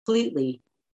completely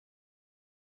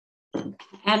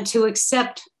and to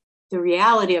accept the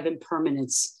reality of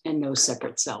impermanence and no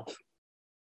separate self.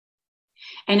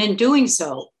 And in doing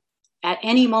so, at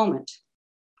any moment,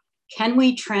 can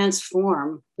we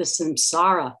transform the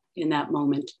samsara in that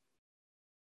moment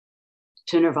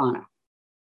to nirvana?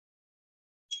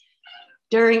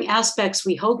 During aspects,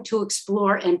 we hope to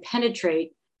explore and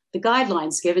penetrate the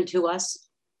guidelines given to us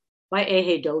by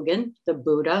Eihei Dogen, the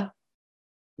Buddha,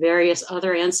 various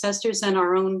other ancestors, and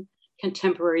our own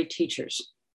contemporary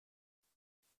teachers.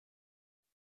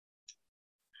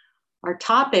 Our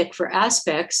topic for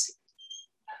aspects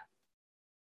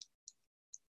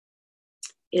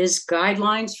is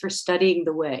guidelines for studying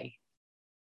the way.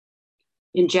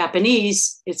 In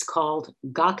Japanese, it's called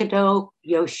Gakudo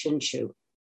Yoshinshu.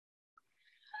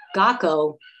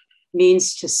 Gakko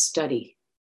means to study,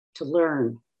 to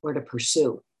learn, or to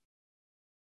pursue.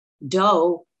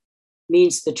 Do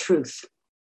means the truth.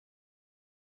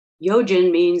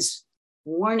 Yojin means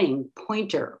warning,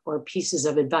 pointer, or pieces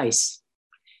of advice.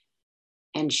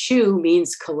 And shu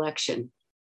means collection.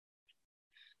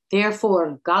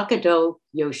 Therefore, Gakudo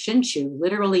Yoshinshu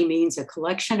literally means a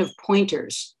collection of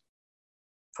pointers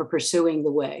for pursuing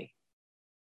the way.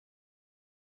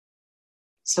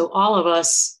 So all of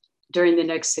us during the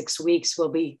next 6 weeks will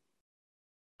be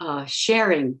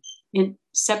sharing in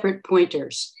separate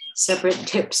pointers, separate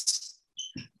tips,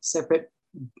 separate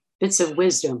bits of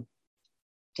wisdom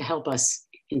to help us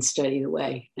in study the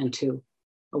way and to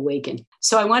awaken.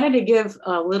 So I wanted to give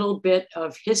a little bit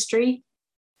of history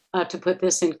to put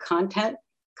this in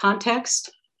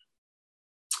context.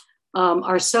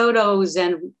 Our Soto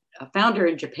Zen founder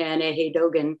in Japan, Eihei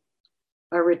Dogen,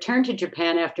 returned to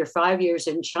Japan after 5 years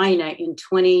in China in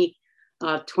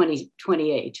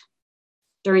 2028.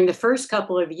 During the first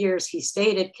couple of years, he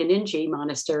stayed at Kenninji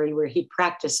Monastery, where he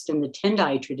practiced in the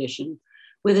Tendai tradition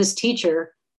with his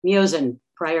teacher, Myozen,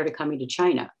 prior to coming to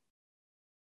China.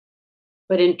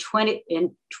 But in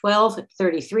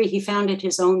 1233, he founded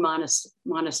his own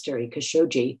monastery,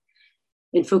 Koshoji,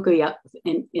 in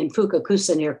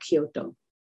Fukakusa near Kyoto.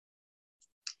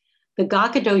 The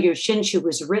Gakudo Yoshinshu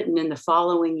was written in the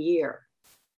following year,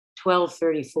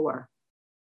 1234.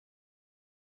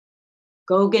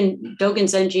 Dogen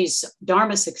Zenji's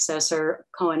Dharma successor,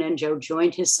 Koen Enjo,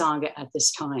 joined his Sangha at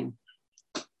this time.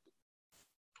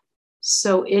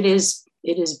 So it is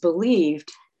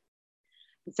believed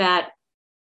that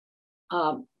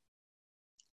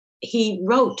he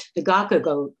wrote the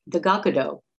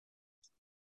Gakudo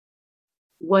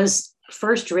was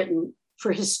first written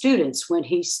for his students when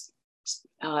he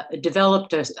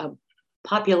developed a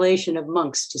population of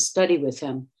monks to study with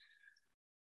him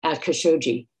at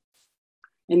Koshoji.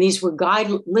 And these were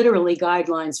literally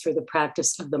guidelines for the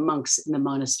practice of the monks in the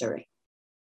monastery.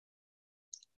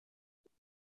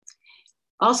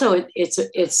 Also,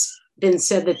 it's been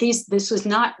said that this was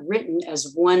not written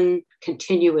as one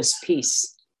continuous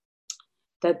piece,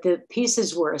 that the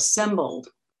pieces were assembled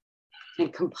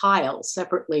and compiled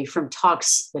separately from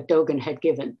talks that Dogen had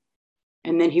given.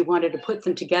 And then he wanted to put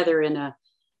them together in a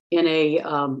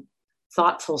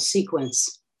thoughtful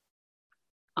sequence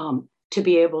to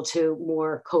be able to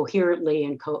more coherently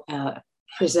and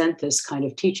present this kind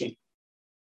of teaching.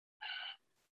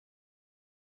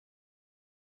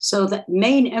 So the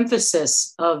main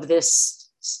emphasis of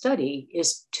this study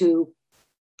is to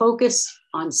focus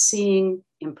on seeing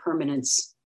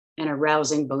impermanence and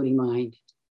arousing Bodhi mind,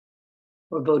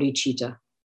 or bodhicitta.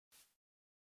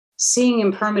 Seeing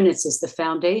impermanence is the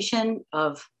foundation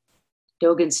of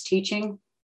Dogen's teaching.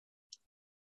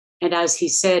 And as he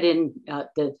said in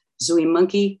the Zui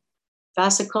Monkey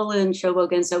fascicle in Shobo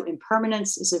Genzo,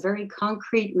 impermanence is a very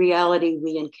concrete reality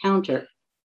we encounter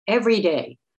every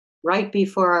day, right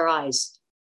before our eyes.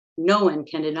 No one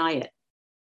can deny it.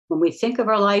 When we think of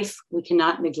our life, we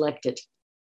cannot neglect it.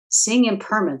 Seeing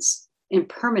impermanence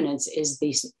is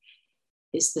the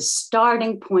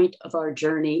starting point of our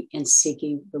journey in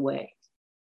seeking the way.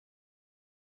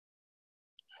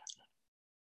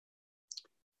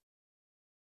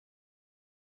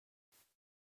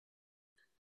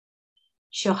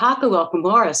 Shohaku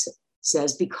Okumura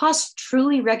says, because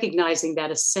truly recognizing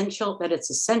that it's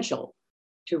essential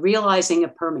to realizing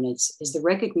impermanence is the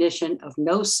recognition of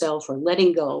no self or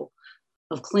letting go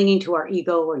of clinging to our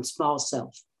ego or small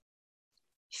self.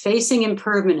 Facing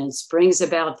impermanence brings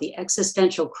about the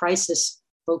existential crisis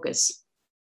focus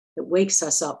that wakes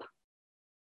us up.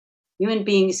 Human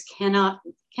beings cannot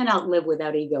live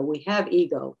without ego. We have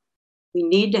ego. We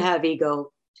need to have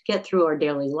ego to get through our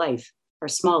daily life, our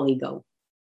small ego.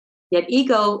 Yet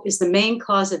ego is the main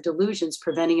cause of delusions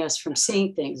preventing us from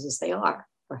seeing things as they are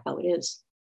or how it is.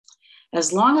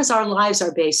 As long as our lives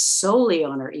are based solely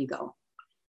on our ego,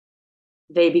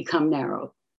 they become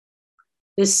narrow.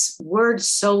 This word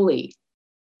solely,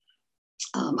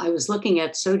 I was looking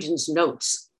at Sojin's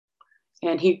notes,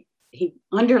 and he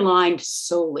underlined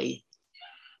solely.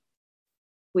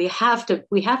 We have to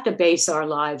base our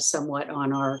lives somewhat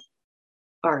on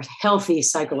our healthy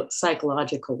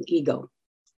psychological ego.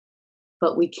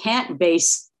 But we can't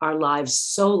base our lives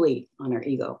solely on our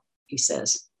ego, he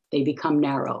says. They become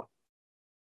narrow.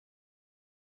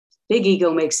 Big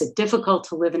ego makes it difficult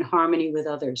to live in harmony with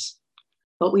others.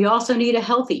 But we also need a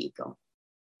healthy ego.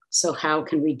 So how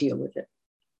can we deal with it?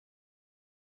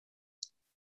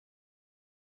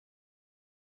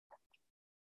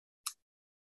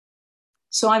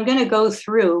 So I'm going to go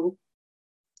through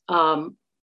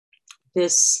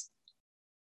this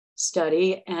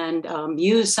study and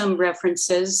use some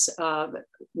references. I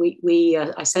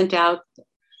sent out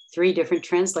 3 different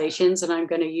translations, and I'm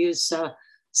going to use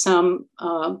some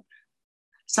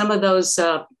of those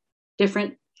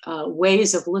different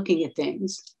ways of looking at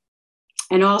things,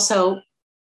 and also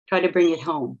try to bring it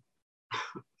home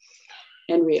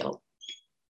and real.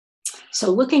 So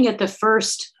looking at the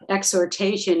first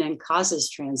exhortation in Kaza's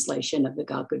translation of the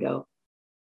Gakudo,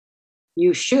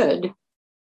 you should,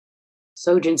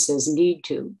 Sojin says need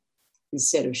to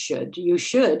instead of should, you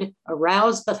should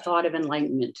arouse the thought of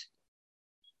enlightenment.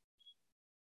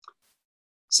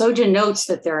 Sojin notes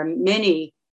that there are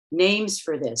many names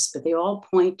for this, but they all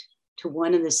point to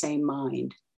one and the same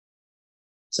mind.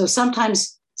 So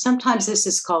sometimes this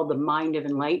is called the mind of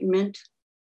enlightenment.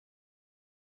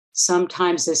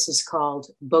 Sometimes this is called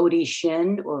Bodhi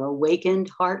Shin, or awakened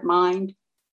heart mind.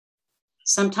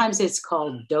 Sometimes it's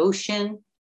called Doshin,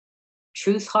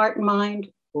 truth heart mind,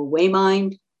 or way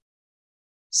mind.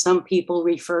 Some people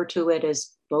refer to it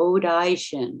as Bodhi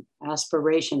Shin,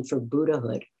 aspiration for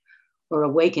Buddhahood or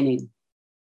awakening.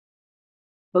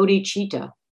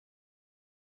 Bodhicitta,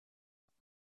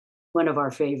 one of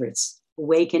our favorites,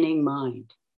 awakening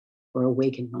mind or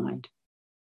awakened mind.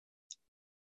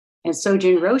 And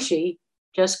Sojin Roshi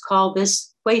just called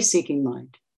this way-seeking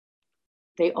mind.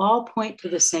 They all point to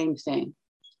the same thing.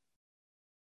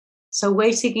 So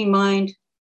way-seeking mind,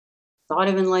 thought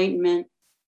of enlightenment,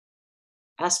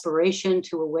 aspiration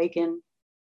to awaken.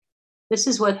 This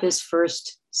is what this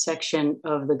first section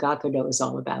of the Gakudo is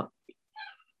all about.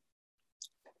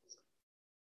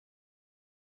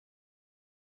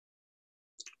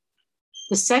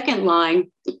 The second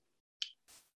line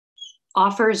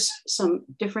offers some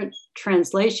different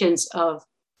translations of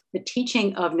the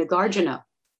teaching of Nagarjuna,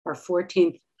 our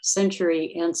 14th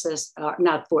century ancestor,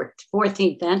 not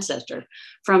 14th ancestor,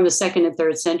 from the 2nd and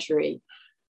 3rd century,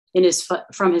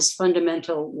 from his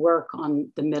fundamental work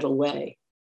on the Middle Way,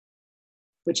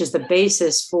 which is the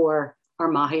basis for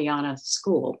our Mahayana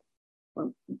school,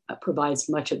 or provides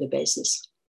much of the basis.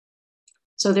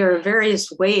 So there are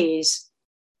various ways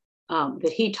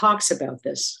that he talks about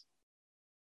this.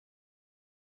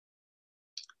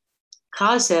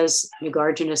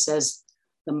 Nagarjuna says,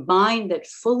 the mind that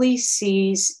fully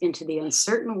sees into the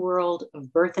uncertain world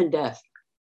of birth and death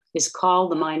is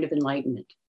called the mind of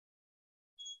enlightenment.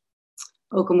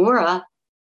 Okumura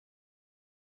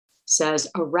says,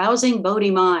 arousing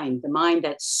Bodhi mind, the mind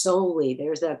that solely,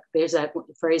 there's that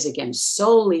phrase again,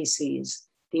 solely sees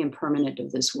the impermanent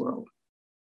of this world.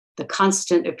 The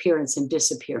constant appearance and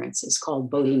disappearance is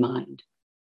called Bodhi mind.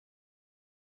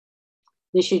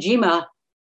 Nishijima,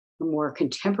 a more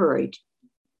contemporary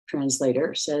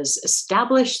translator, says,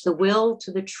 establish the will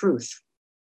to the truth,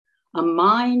 a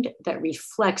mind that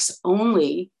reflects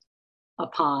only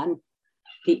upon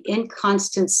the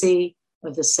inconstancy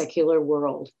of the secular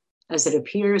world as it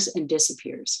appears and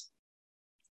disappears.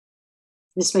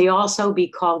 This may also be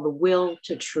called the will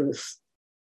to truth.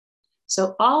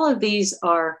 So all of these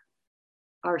are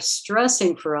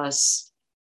stressing for us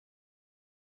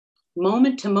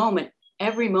moment to moment.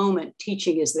 Every moment,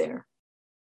 teaching is there.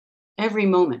 Every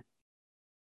moment.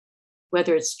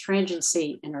 Whether it's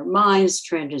transiency in our minds,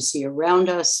 transiency around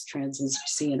us,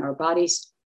 transiency in our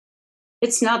bodies.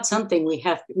 It's not something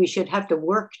we should have to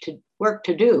work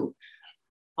to do.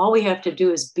 All we have to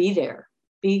do is be there,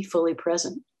 be fully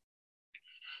present.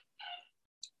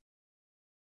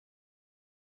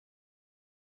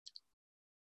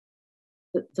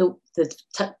 The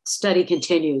study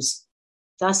continues.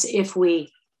 Thus, if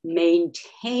we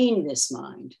maintain this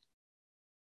mind,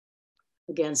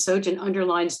 again, Sojin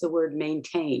underlines the word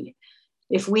maintain.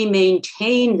 If we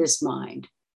maintain this mind,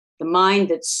 the mind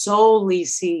that solely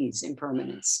sees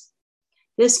impermanence,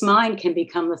 this mind can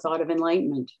become the thought of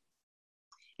enlightenment.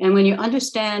 And when you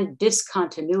understand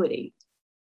discontinuity,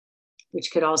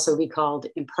 which could also be called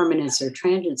impermanence or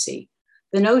transiency.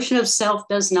 The notion of self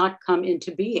does not come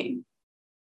into being.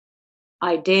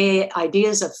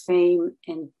 Ideas of fame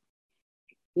and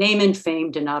name and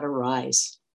fame do not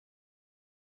arise.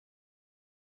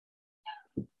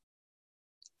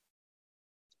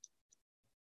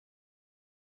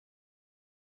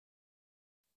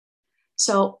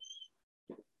 So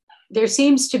there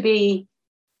seems to be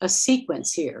a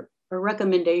sequence here, a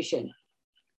recommendation.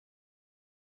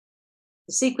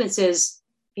 The sequence is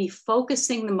be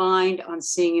focusing the mind on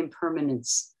seeing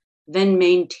impermanence, then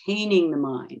maintaining the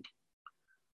mind,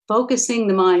 focusing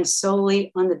the mind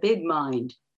solely on the big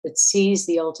mind that sees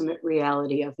the ultimate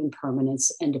reality of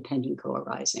impermanence and dependent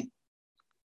co-arising.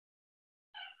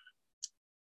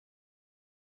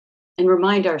 And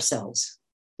remind ourselves,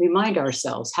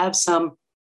 have some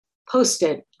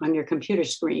post-it on your computer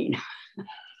screen.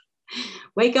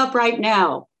 Wake up right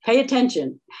now, pay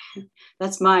attention.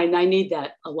 That's mine, I need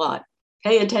that a lot.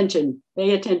 Pay attention,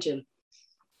 pay attention.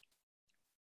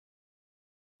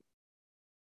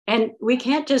 And we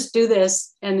can't just do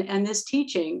this, and this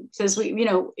teaching says,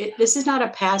 this is not a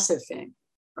passive thing,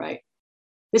 right?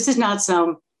 This is not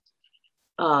some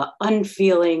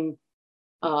unfeeling,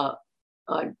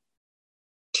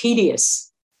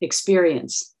 tedious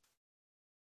experience.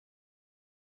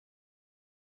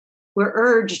 We're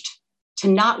urged to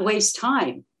not waste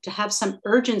time, to have some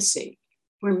urgency.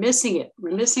 We're missing it.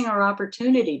 We're missing our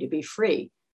opportunity to be free.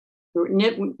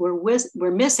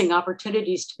 We're missing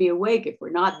opportunities to be awake if we're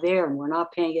not there and we're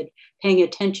not paying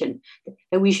attention.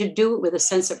 That we should do it with a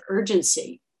sense of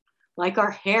urgency, like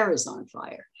our hair is on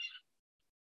fire.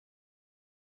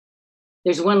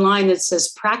 There's one line that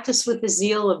says, practice with the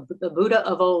zeal of the Buddha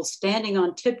of old, standing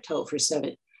on tiptoe for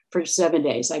 7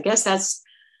 days. I guess that's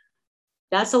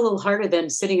a little harder than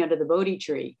sitting under the Bodhi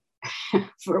tree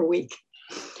for a week.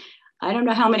 I don't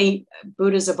know how many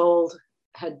Buddhas of old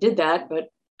did that, but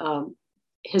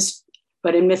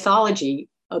in mythology,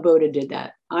 a Buddha did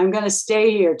that. I'm going to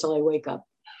stay here till I wake up.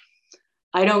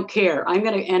 I don't care. I'm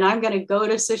going to go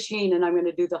to sesshin and I'm going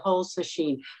to do the whole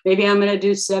sesshin. Maybe I'm going to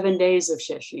do 7 days of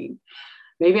sesshin.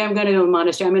 Maybe I'm going to do a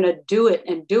monastery. I'm going to do it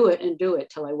and do it and do it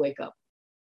till I wake up.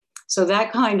 So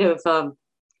that kind of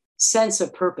sense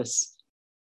of purpose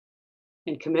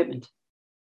and commitment.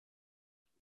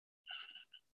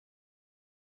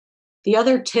 The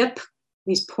other tip,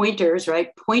 these pointers,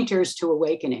 right? Pointers to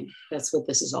awakening. That's what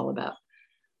this is all about.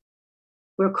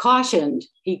 We're cautioned,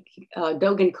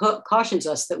 Dogen cautions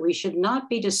us that we should not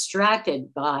be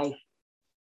distracted by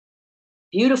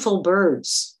beautiful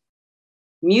birds,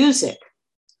 music,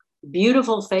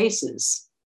 beautiful faces,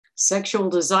 sexual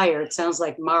desire. It sounds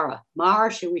like Mara.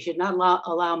 We should not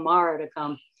allow Mara to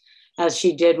come as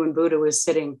she did when Buddha was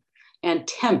sitting and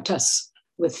tempt us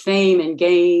with fame and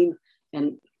gain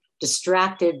and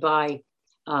distracted by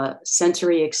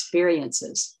sensory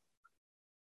experiences.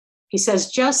 He says,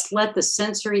 just let the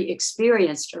sensory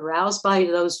experience aroused by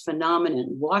those phenomena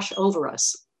wash over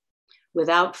us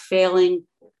without falling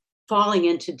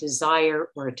into desire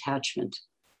or attachment.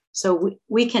 So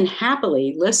we can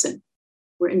happily listen.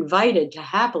 We're invited to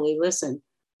happily listen,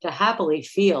 to happily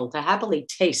feel, to happily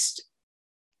taste,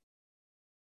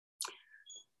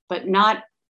 but not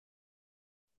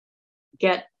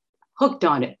get hooked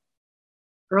on it.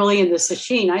 Early in the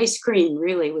sesshin, ice cream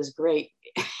really was great.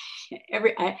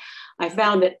 I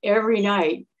found that every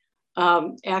night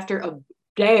after a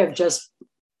day of just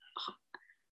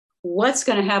what's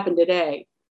going to happen today,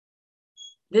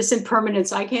 this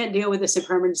impermanence, I can't deal with this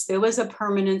impermanence. There was a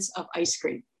permanence of ice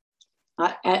cream.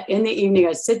 In the evening,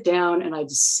 I'd sit down and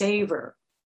I'd savor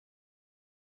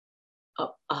a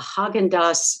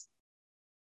Haagen-Dazs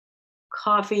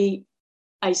coffee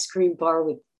ice cream bar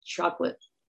with chocolate.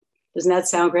 Doesn't that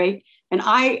sound great? And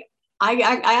I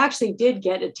actually did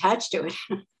get attached to it.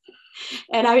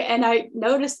 and I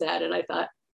noticed that and I thought,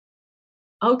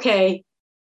 okay,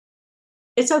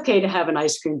 it's okay to have an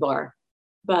ice cream bar,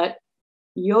 but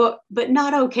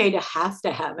not okay to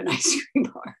have an ice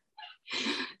cream bar.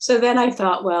 So then I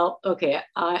thought, well, okay,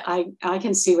 I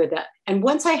can see with that. And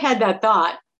once I had that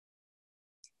thought,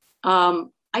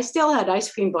 I still had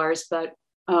ice cream bars, but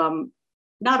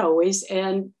not always.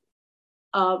 And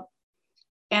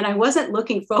I wasn't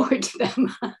looking forward to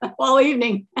them all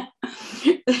evening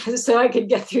so I could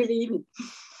get through the evening.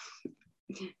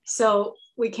 So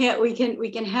we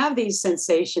can have these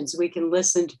sensations. We can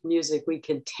listen to music. We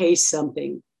can taste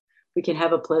something. We can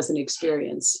have a pleasant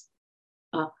experience.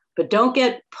 But don't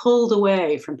get pulled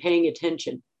away from paying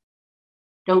attention.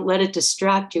 Don't let it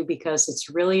distract you, because it's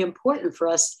really important for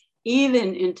us,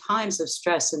 even in times of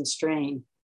stress and strain,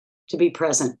 to be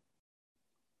present.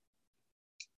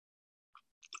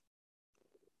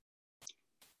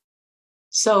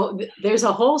 So there's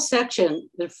a whole section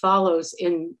that follows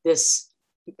in this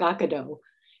Gakudo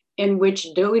in which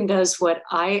Dogen does what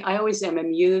I always am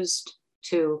amused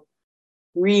to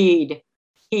read.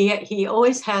 He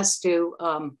always has to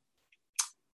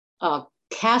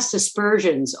cast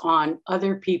aspersions on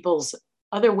other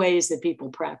ways that people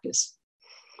practice.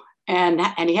 And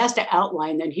he has to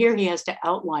outline them. Here he has to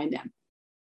outline them.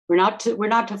 We're not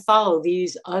to follow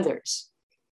these others.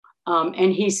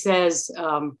 And he says,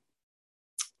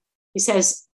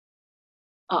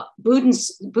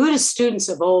 Buddhist students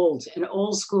of old and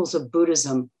old schools of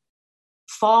Buddhism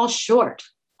fall short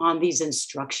on these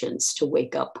instructions to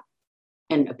wake up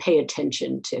and pay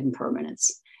attention to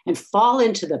impermanence and fall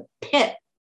into the pit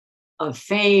of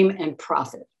fame and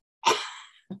profit.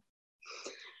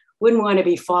 Wouldn't want to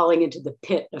be falling into the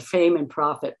pit of fame and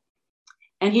profit.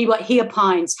 And he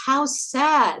opines, how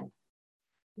sad,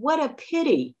 what a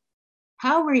pity,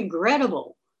 how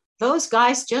regrettable. Those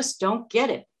guys just don't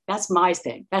get it. That's my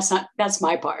thing. That's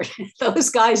my part. Those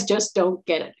guys just don't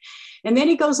get it. And then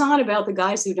he goes on about the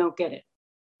guys who don't get it,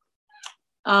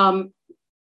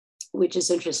 which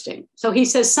is interesting. So he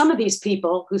says some of these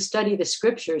people who study the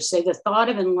scriptures say the thought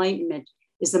of enlightenment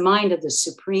is the mind of the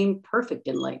supreme perfect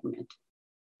enlightenment,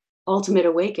 ultimate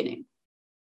awakening.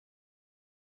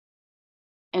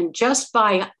 And just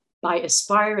by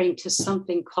aspiring to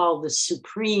something called the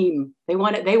supreme, they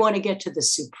want to get to the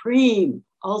supreme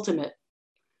ultimate.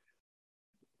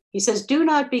 He says, do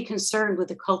not be concerned with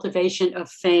the cultivation of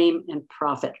fame and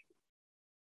profit.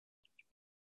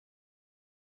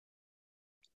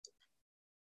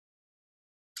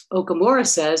 Okumura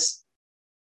says,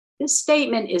 this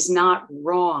statement is not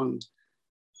wrong,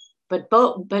 but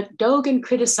Dogen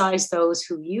criticized those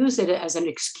who use it as an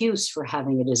excuse for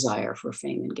having a desire for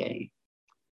fame and gain.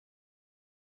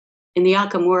 In the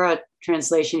Okumura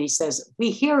translation, he says,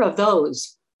 we hear of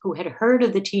those who had heard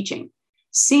of the teaching,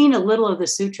 seen a little of the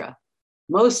sutra.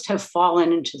 Most have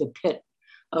fallen into the pit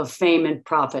of fame and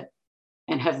profit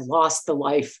and have lost the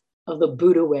life of the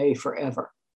Buddha way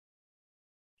forever.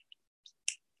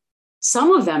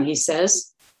 Some of them, he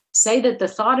says, say that the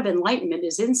thought of enlightenment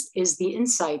is the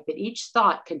insight that each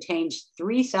thought contains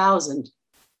 3,000,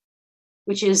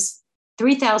 which is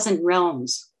 3,000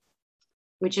 realms,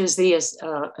 which is the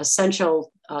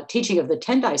essential teaching of the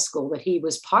Tendai school that he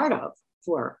was part of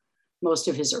for most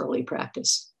of his early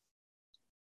practice.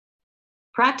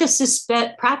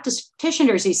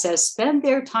 Practitioners, he says, spend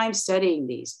their time studying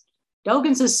these.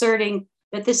 Dogen's asserting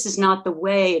that this is not the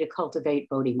way to cultivate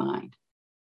Bodhi mind.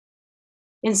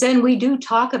 In Zen, we do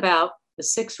talk about the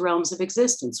 6 realms of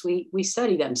existence. We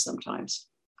study them sometimes.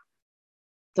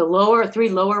 The 3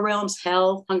 lower realms,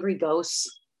 hell, hungry ghosts,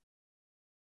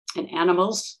 and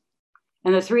animals,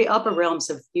 and the 3 upper realms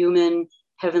of human,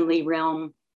 heavenly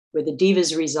realm, where the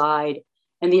devas reside,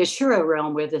 and the Ashura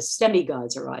realm, where the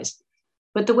demigods arise.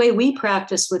 But the way we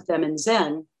practice with them in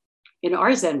Zen, in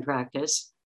our Zen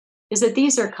practice, is that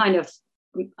these are kind of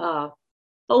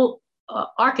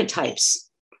archetypes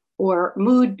or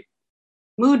mood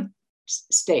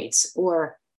states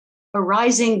or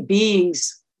arising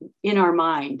beings in our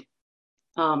mind.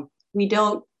 We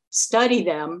don't study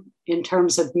them in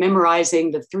terms of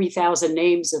memorizing the 3,000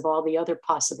 names of all the other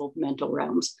possible mental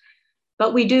realms,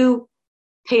 but we do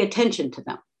pay attention to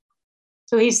them.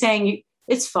 So he's saying,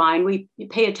 it's fine, we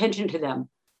pay attention to them,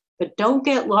 but don't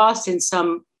get lost in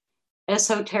some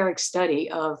esoteric study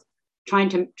of trying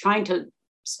to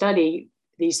study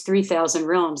these 3,000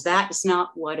 realms. That's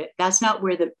not where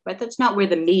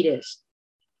the meat is.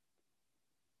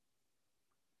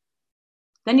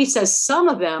 Then he says, some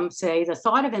of them say the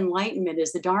thought of enlightenment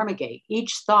is the Dharma gate.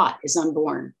 Each thought is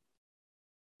unborn.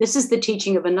 This is the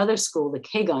teaching of another school, the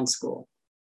Kegon school,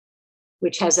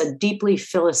 which has a deeply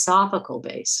philosophical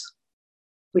base,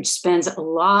 which spends a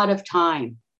lot of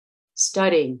time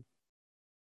studying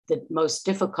the most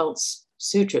difficult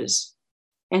sutras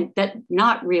and that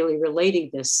not really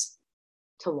relating this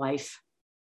to life,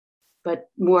 but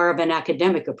more of an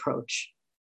academic approach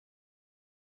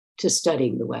to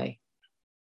studying the way.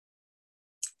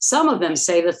 Some of them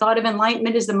say the thought of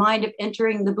enlightenment is the mind of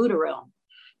entering the Buddha realm.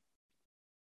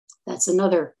 That's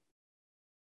another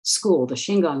school, the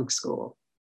Shingon school,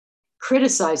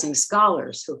 criticizing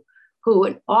scholars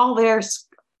who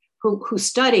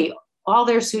study all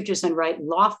their sutras and write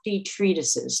lofty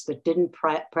treatises, but didn't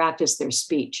practice their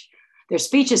speech. Their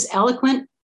speech is eloquent,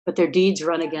 but their deeds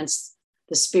run against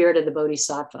the spirit of the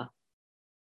Bodhisattva.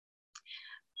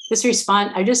 This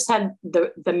response, I just had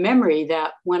the memory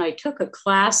that when I took a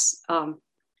class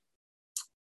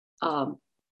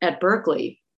at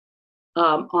Berkeley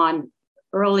on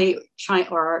early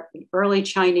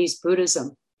Chinese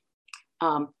Buddhism,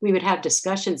 we would have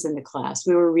discussions in the class.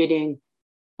 We were reading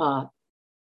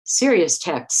serious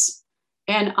texts.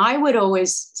 And I would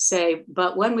always say,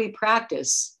 but when we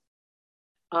practice,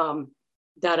 so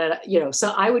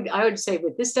I would say,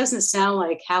 but this doesn't sound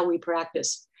like how we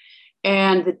practice.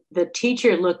 And the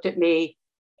teacher looked at me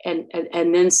and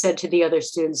then said to the other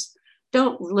students,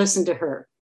 don't listen to her.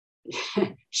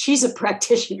 She's a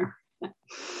practitioner.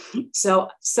 So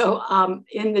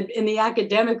in the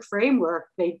academic framework,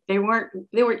 they weren't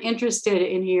interested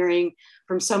in hearing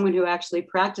from someone who actually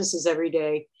practices every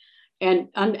day and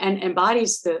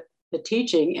embodies the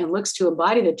teaching and looks to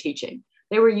embody the teaching.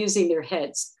 They were using their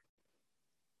heads.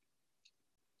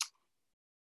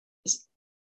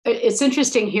 It's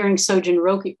interesting hearing Sojun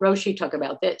Roshi talk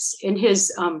about this in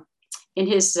his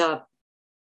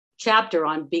chapter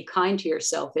on Be Kind to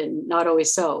Yourself in Not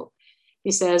Always So. He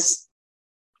says,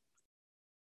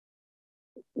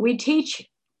 we teach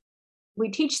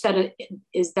that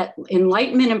that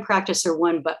enlightenment and practice are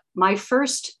one, but my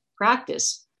first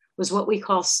practice was what we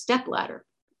call stepladder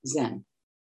Zen.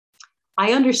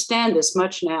 I understand this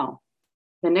much now.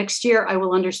 The next year I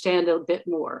will understand a bit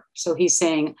more. So he's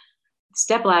saying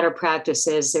stepladder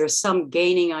practices, there's some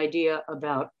gaining idea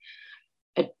about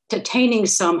attaining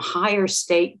some higher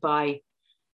state by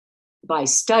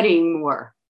studying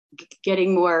more,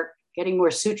 getting more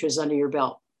sutras under your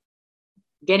belt,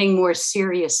 getting more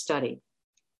serious study,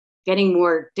 getting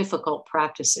more difficult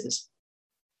practices,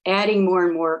 adding more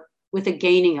and more with a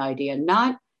gaining idea,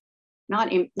 not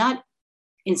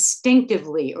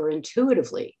instinctively or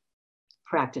intuitively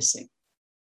practicing,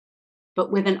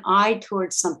 but with an eye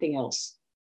towards something else.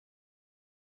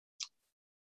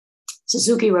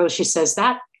 Suzuki Roshi says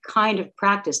that kind of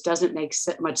practice doesn't make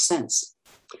much sense.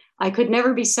 I could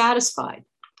never be satisfied.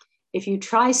 If you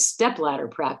try stepladder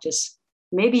practice,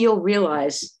 maybe you'll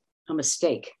realize a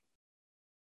mistake.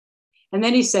 And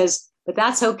then he says, but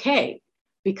that's okay,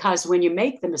 because when you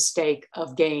make the mistake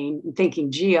of gain and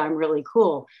thinking, gee, I'm really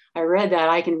cool, I read that,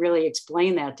 I can really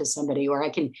explain that to somebody, or I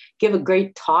can give a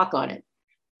great talk on it.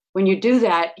 When you do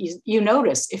that, you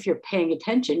notice, if you're paying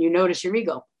attention, you notice your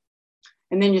ego.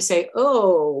 And then you say,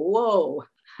 oh, whoa,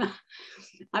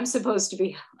 I'm supposed to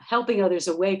be helping others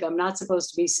awake. I'm not supposed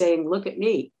to be saying, look at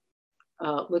me,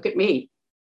 look at me.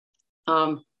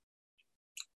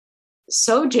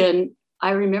 Sojun,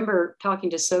 I remember talking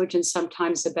to Sojun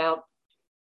sometimes about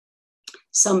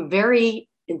some very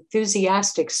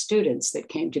enthusiastic students that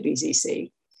came to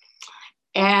BZC.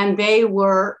 And they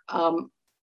were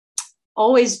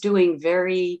always doing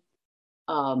very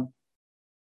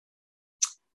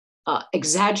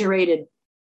exaggerated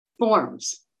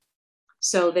forms.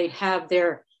 So they'd have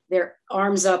their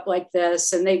arms up like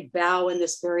this, and they'd bow in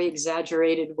this very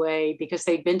exaggerated way because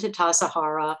they'd been to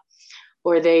Tassajara,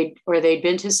 or they'd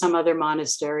been to some other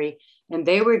monastery, and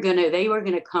they were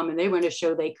gonna come and they were gonna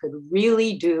show they could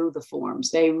really do the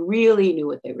forms. They really knew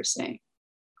what they were saying.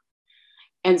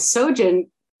 And Sojun,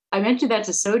 I mentioned that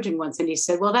to Sojun once, and he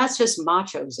said, well, that's just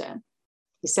macho Zen.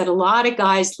 He said, a lot of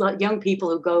guys, young people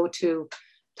who go to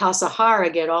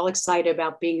Tassajara get all excited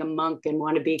about being a monk and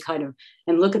want to be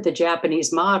and look at the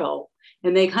Japanese model,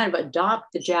 and they kind of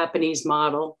adopt the Japanese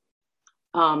model.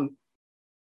 And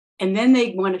then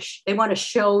they want to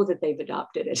show that they've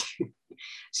adopted it.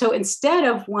 So instead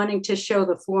of wanting to show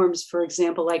the forms, for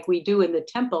example, like we do in the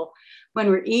temple, when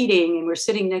we're eating and we're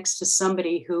sitting next to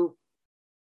somebody who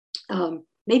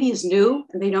maybe is new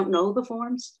and they don't know the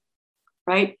forms,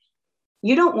 right?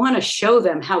 You don't want to show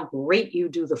them how great you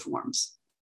do the forms.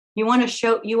 You want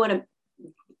to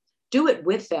do it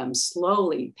with them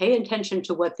slowly. Pay attention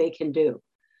to what they can do.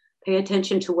 Pay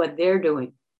attention to what they're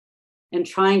doing, and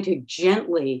trying to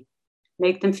gently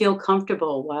make them feel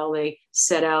comfortable while they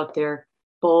set out their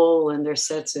bowl and their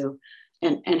setsu,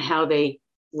 and how they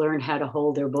learn how to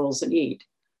hold their bowls and eat.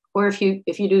 Or if you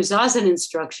do zazen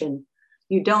instruction,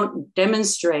 you don't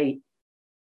demonstrate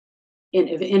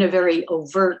in a very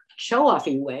overt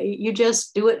show-offy way. You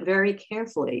just do it very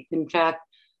carefully. In fact,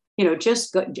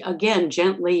 just again,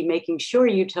 gently making sure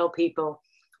you tell people,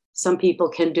 some people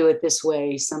can do it this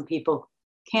way, some people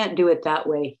can't do it that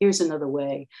way. Here's another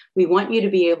way. We want you to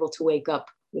be able to wake up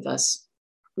with us.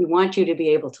 We want you to be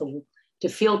able to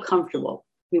feel comfortable.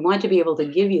 We want to be able to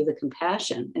give you the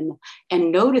compassion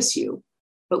and notice you,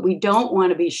 but we don't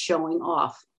want to be showing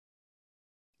off.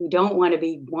 We don't want to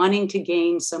be wanting to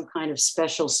gain some kind of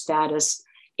special status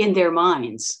in their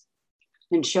minds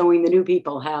and showing the new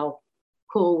people how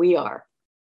cool we are.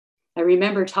 I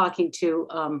remember talking to,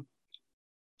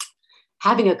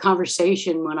 having a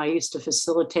conversation when I used to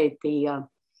facilitate the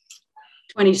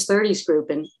 20s, 30s group,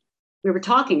 and we were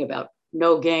talking about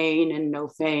no gain and no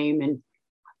fame, and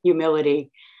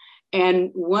humility.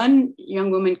 And one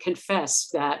young woman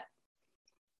confessed that,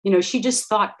 she just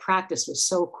thought practice was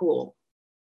so cool.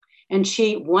 And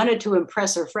she wanted to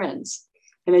impress her friends.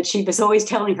 And that she was always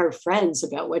telling her friends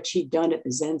about what she'd done at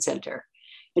the Zen Center.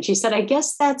 And she said, I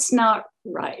guess that's not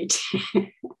right.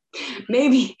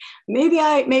 maybe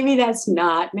that's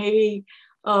not, maybe,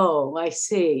 oh, I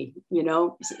see,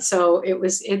 So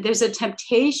there's a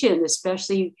temptation,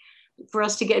 especially for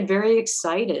us to get very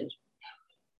excited.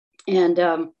 And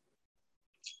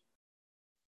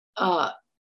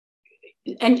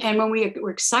when we're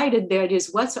excited, that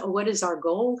is what is our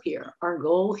goal here? Our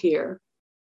goal here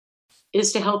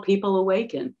is to help people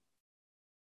awaken.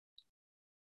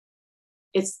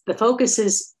 The focus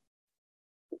is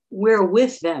we're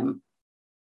with them.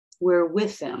 We're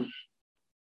with them.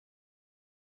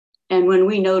 And when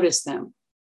we notice them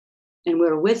and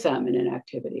we're with them in an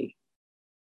activity,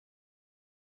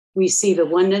 we see the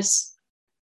oneness,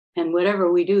 and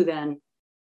whatever we do then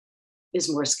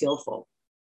is more skillful,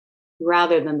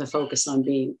 rather than the focus on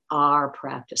being our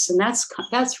practice. And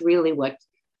that's really what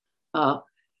Dogen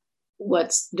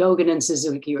and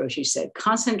Suzuki Roshi said.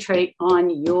 Concentrate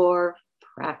on your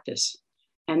practice.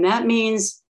 And that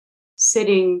means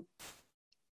sitting,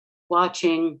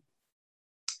 watching,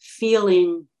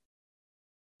 feeling,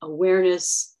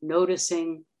 awareness,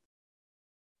 noticing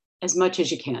as much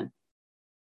as you can.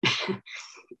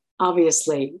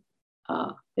 Obviously,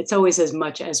 it's always as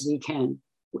much as we can,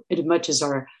 as much as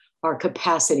our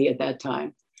capacity at that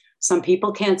time. Some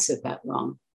people can't sit that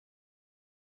long.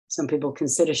 Some people can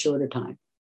sit a shorter time.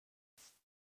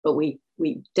 But we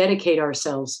dedicate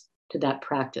ourselves to that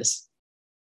practice.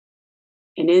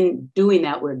 And in doing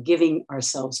that, we're giving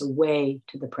ourselves away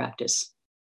to the practice,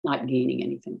 not gaining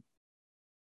anything.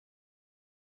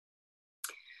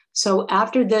 So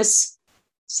after this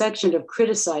section of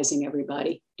criticizing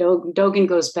everybody, Dogen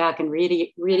goes back and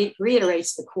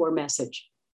reiterates the core message.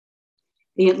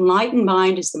 The enlightened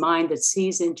mind is the mind that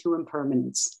sees into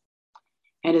impermanence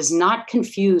and is not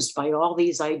confused by all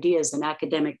these ideas and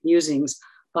academic musings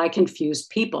by confused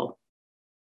people.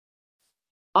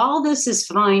 All this is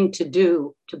fine to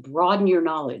do to broaden your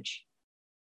knowledge,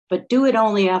 but do it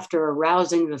only after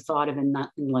arousing the thought of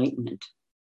enlightenment.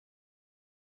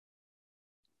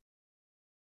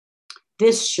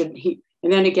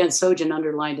 And then again, Sojin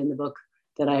underlined in the book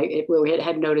that we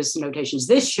had noticed notations,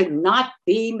 this should not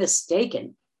be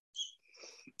mistaken.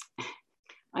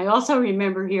 I also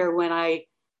remember here and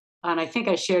I think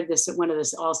I shared this at one of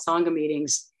the All Sangha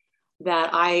meetings,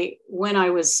 that when I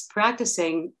was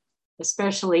practicing,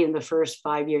 especially in the first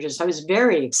 5 years, I was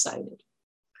very excited.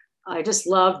 I just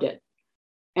loved it.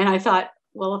 And I thought,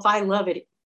 well, if I love it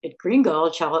at Green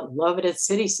Gulch, I'll love it at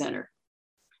City Center.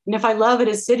 And if I love it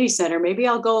at City Center, maybe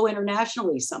I'll go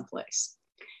internationally someplace.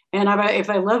 And if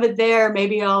I love it there,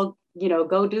 maybe I'll,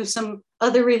 go do some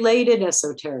other related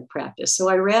esoteric practice. So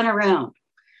I ran around.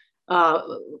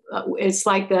 It's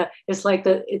like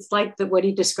what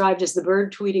he described as the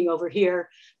bird tweeting over here,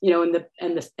 and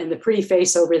the pretty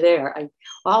face over there.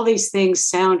 All these things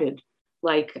sounded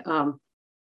like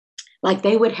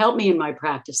they would help me in my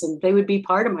practice, and they would be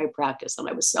part of my practice, and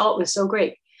it was so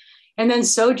great. And then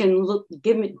Sojin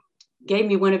gave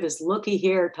me one of his looky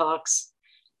here talks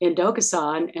in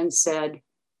Dokusan and said,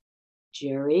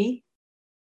 Jerry,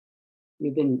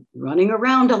 you've been running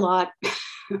around a lot.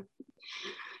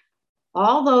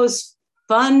 All those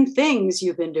fun things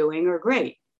you've been doing are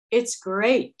great. It's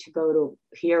great to go to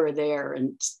here or there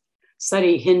and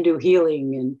study Hindu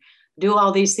healing and do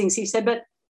all these things. He said, but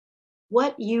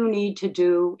what you need to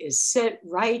do is sit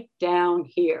right down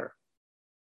here.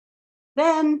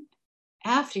 Then,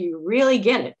 after you really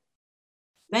get it,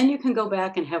 then you can go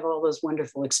back and have all those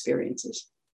wonderful experiences.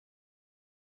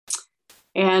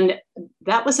 And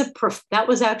that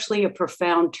was actually a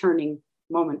profound turning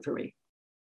moment for me.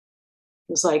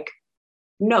 It was like,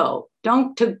 no,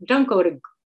 don't go to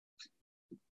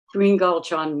Green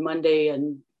Gulch on Monday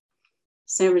and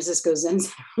San Francisco Zen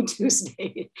Center on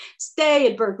Tuesday.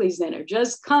 Stay at Berkeley Center.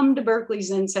 Just come to Berkeley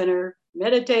Zen Center,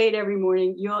 meditate every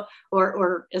morning,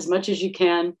 or as much as you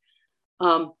can.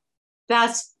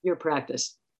 That's your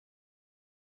practice.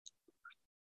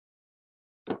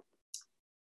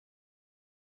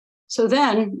 So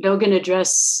then Dogen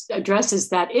addresses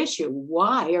that issue.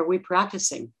 Why are we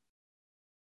practicing?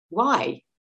 Why?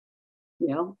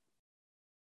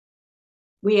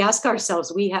 We ask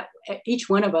ourselves, each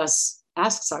one of us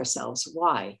asks ourselves,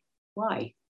 why?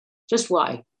 Why? Just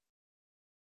why?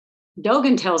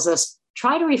 Dogen tells us,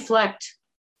 try to reflect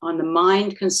on the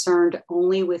mind concerned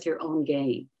only with your own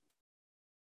gain.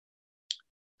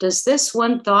 Does this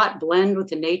one thought blend with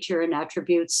the nature and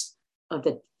attributes of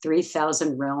the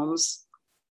 3,000 realms?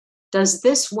 Does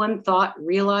this one thought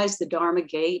realize the Dharma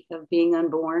gate of being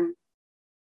unborn?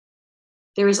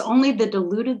 There is only the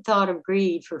deluded thought of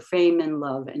greed for fame and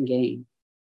love and gain.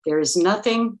 There is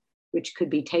nothing which could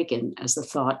be taken as the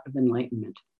thought of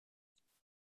enlightenment.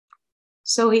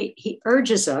 So he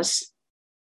urges us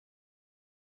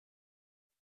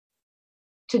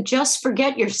to just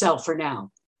forget yourself for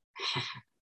now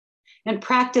and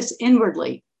practice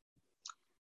inwardly.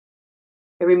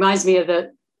 It reminds me of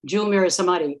the Jewel Mirror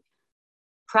Samadhi.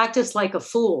 Practice like a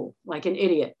fool, like an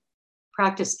idiot.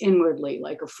 Practice inwardly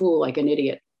like a fool, like an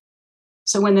idiot.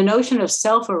 So when the notion of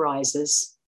self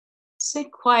arises,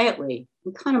 sit quietly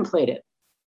and contemplate it.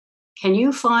 Can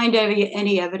you find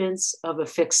any evidence of a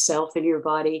fixed self in your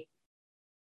body?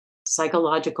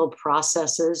 Psychological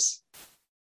processes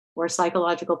or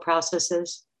psychological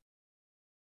processes?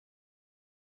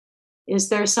 Is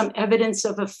there some evidence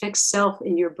of a fixed self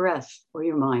in your breath or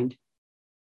your mind?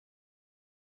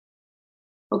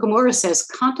 Okumura says,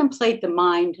 contemplate the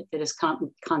mind that is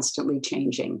constantly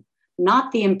changing,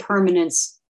 not the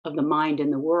impermanence of the mind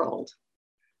in the world.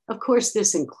 Of course,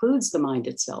 this includes the mind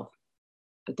itself,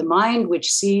 but the mind which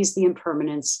sees the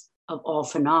impermanence of all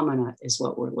phenomena is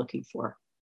what we're looking for.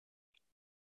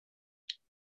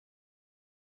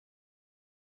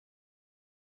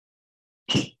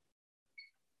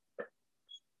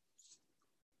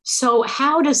 So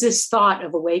how does this thought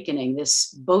of awakening,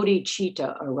 this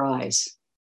bodhicitta, arise?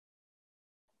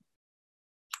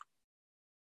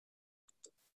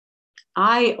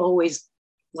 I always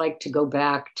like to go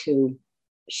back to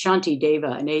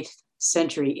Shantideva, an 8th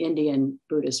century Indian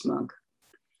Buddhist monk,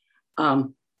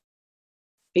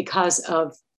 because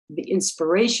of the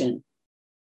inspiration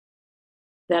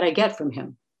that I get from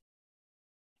him.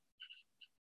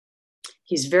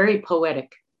 He's very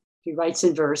poetic. He writes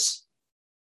in verse.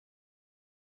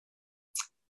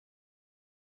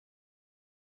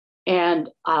 And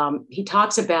he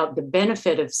talks about the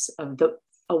benefit of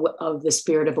the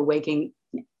spirit of awakening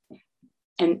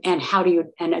and how do you,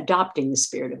 and adopting the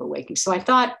spirit of awakening. So I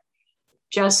thought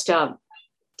just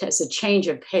as a change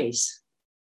of pace,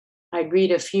 I'd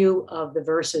read a few of the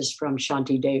verses from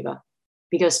Shantideva,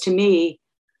 because to me,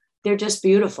 they're just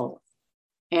beautiful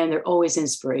and they're always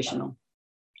inspirational.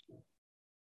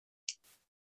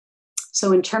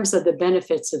 So in terms of the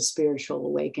benefits of spiritual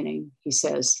awakening, he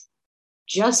says,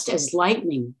 just as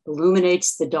lightning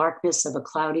illuminates the darkness of a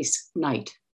cloudy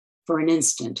night for an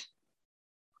instant,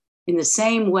 in the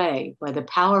same way, by the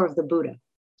power of the Buddha,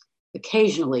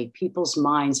 occasionally people's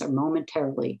minds are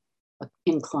momentarily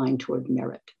inclined toward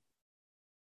merit.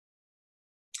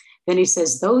 Then he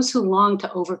says, those who long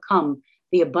to overcome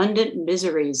the abundant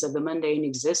miseries of the mundane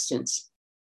existence,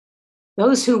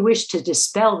 those who wish to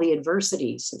dispel the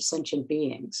adversities of sentient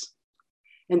beings,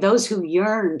 and those who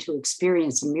yearn to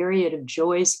experience a myriad of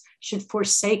joys should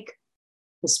forsake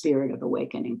the spirit of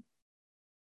awakening.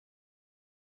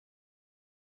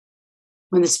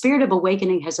 When the spirit of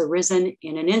awakening has arisen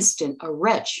in an instant, a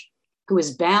wretch who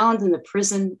is bound in the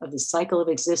prison of the cycle of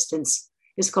existence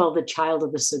is called the child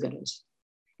of the Sugatas,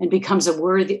 and becomes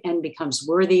worthy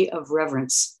of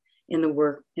reverence in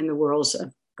the worlds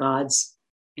of gods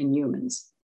and humans.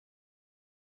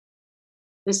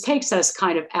 This takes us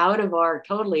kind of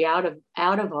totally out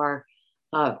of our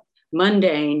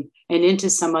mundane and into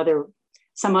some other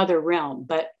realm.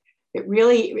 But it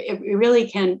really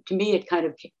can, to me, it kind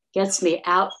of gets me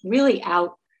out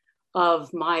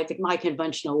of my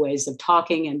conventional ways of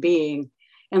talking and being,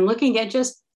 and looking at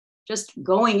just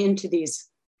going into these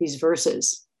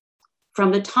verses.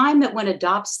 From the time that one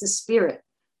adopts the spirit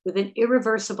with an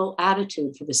irreversible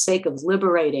attitude for the sake of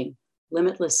liberating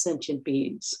limitless sentient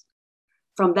beings,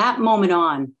 from that moment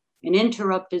on, an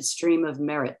interrupted stream of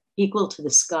merit equal to the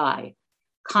sky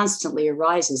constantly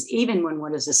arises, even when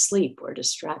one is asleep or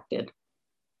distracted.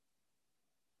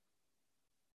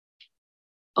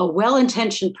 A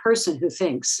well-intentioned person who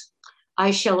thinks,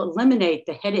 I shall eliminate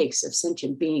the headaches of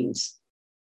sentient beings,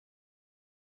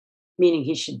 meaning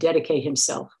he should dedicate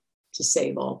himself to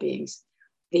save all beings.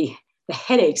 The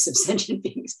headaches of sentient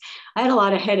beings. I had a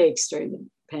lot of headaches during the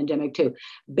pandemic too.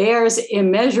 Bears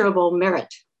immeasurable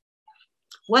merit.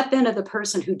 What then of the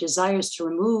person who desires to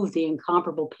remove the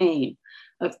incomparable pain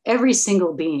of every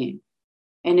single being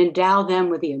and endow them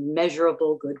with the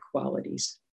immeasurable good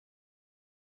qualities?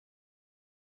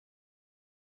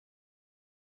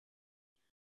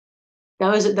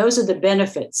 Those are the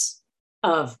benefits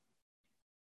of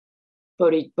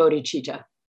bodhicitta.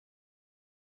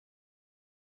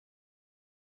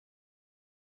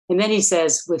 And then he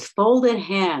says, with folded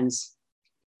hands,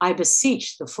 I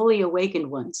beseech the fully awakened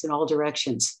ones in all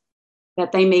directions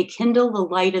that they may kindle the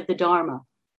light of the Dharma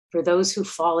for those who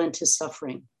fall into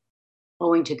suffering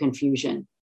owing to confusion.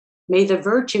 May the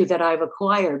virtue that I've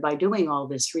acquired by doing all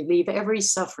this relieve every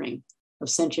suffering of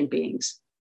sentient beings.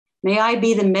 May I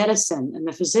be the medicine and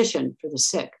the physician for the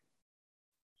sick.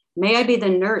 May I be the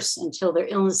nurse until their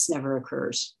illness never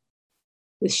occurs.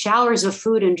 With showers of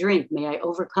food and drink, may I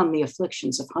overcome the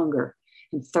afflictions of hunger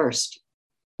and thirst.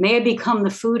 May I become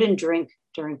the food and drink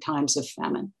during times of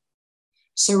famine.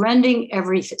 Surrendering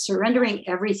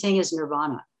everything is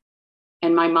nirvana,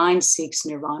 and my mind seeks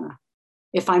nirvana.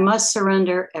 If I must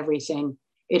surrender everything,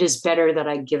 it is better that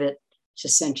I give it to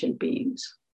sentient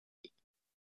beings.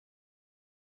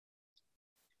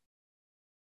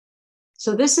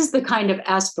 So this is the kind of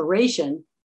aspiration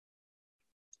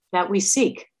that we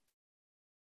seek.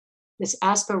 This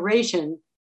aspiration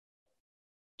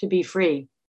to be free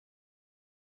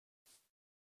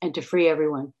and to free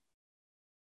everyone.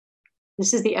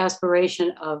 This is the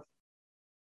aspiration of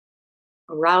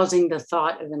arousing the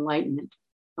thought of enlightenment,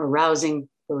 arousing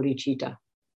bodhicitta.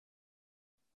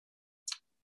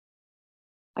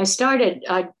 I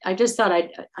just thought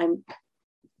I'm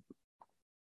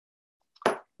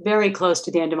very close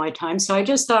to the end of my time, so I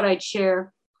just thought I'd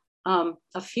share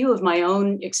a few of my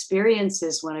own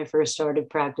experiences when I first started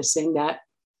practicing that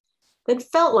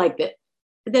felt like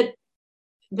that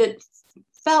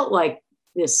felt like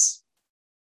this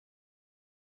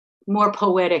more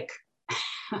poetic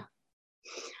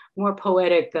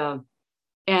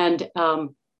and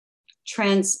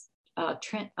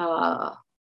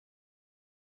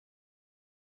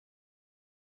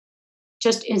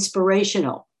just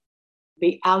inspirational,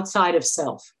 be outside of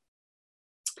self.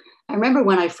 I remember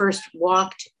when I first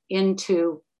walked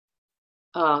into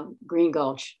Green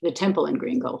Gulch, the temple in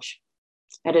Green Gulch,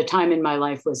 at a time in my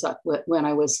life was when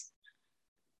I was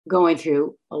going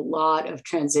through a lot of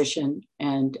transition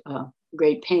and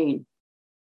great pain.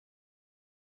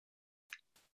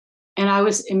 And I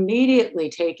was immediately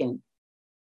taken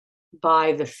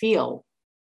by the feel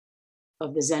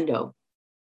of the Zendo,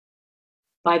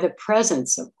 by the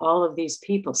presence of all of these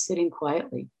people sitting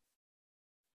quietly.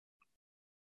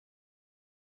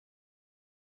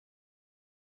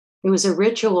 It was a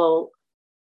ritual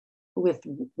with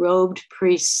robed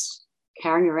priests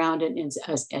carrying around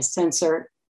a censer,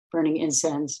 burning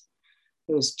incense.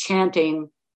 There was chanting.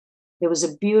 There was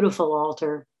a beautiful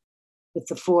altar with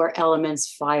the four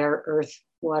elements: fire, earth,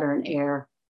 water, and air.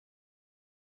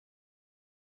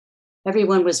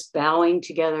 Everyone was bowing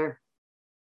together.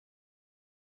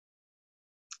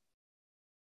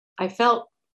 I felt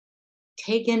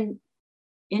taken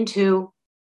into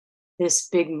this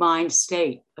big mind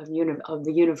state of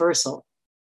the universal.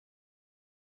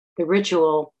 The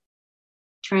ritual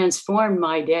transformed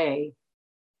my day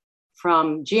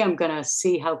from, gee, I'm going to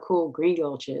see how cool Green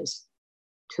Gulch is,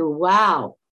 to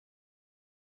wow.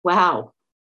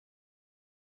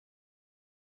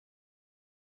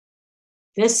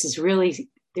 There's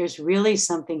really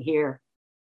something here.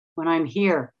 When I'm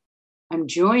here, I'm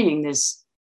joining this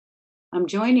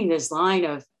line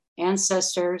of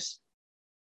ancestors.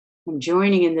 I'm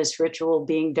joining in this ritual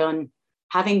being done,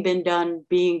 having been done,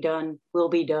 being done, will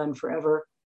be done forever.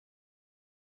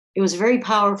 It was very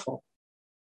powerful.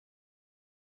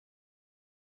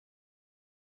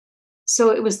 So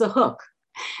it was the hook.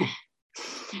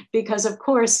 Because of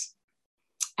course,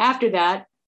 after that,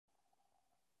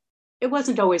 it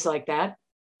wasn't always like that.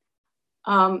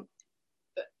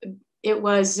 It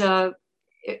was hard.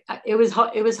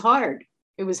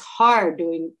 It was hard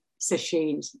doing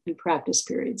sesshins and practice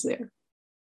periods there.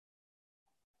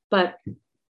 But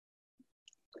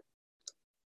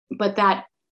that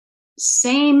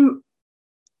same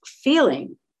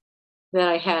feeling that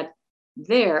I had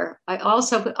there, I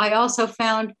also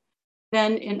found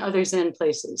then in other Zen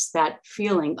places, that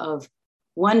feeling of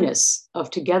oneness, of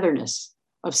togetherness,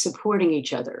 of supporting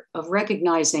each other, of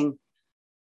recognizing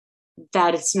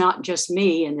that it's not just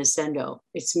me in this Zendo.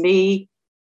 It's me,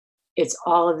 it's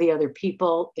all of the other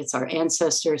people, it's our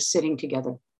ancestors sitting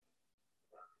together.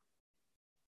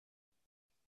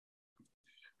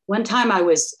 One time I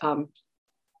was on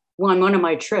one of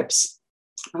my trips,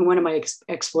 on one of my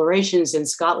explorations in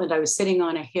Scotland, I was sitting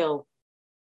on a hill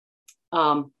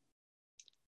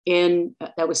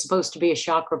that was supposed to be a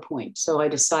chakra point. So I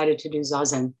decided to do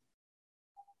Zazen.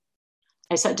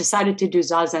 I decided to do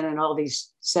Zazen in all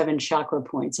these 7 chakra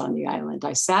points on the island.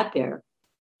 I sat there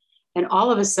and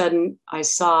all of a sudden I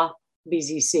saw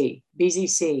BZC.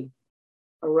 BZC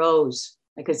arose.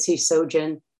 I could see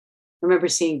Sojin. I remember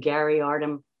seeing Gary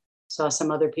Artem, saw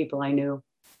some other people I knew.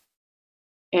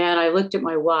 And I looked at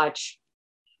my watch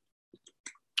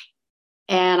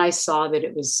and I saw that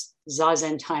it was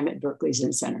Zazen time at Berkeley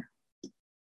Zen Center.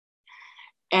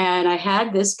 And I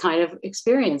had this kind of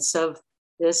experience of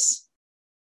this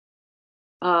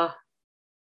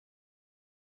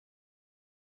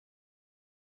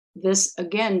this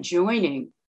again,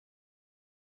 joining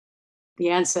the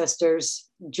ancestors,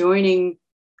 joining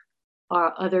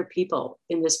our other people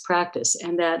in this practice,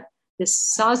 and that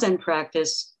this Zazen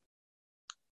practice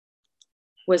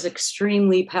was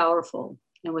extremely powerful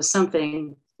and was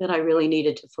something that I really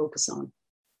needed to focus on.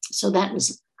 So that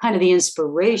was kind of the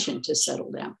inspiration to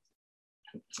settle down.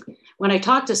 When I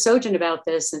talked to Sojun about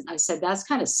this, and I said, that's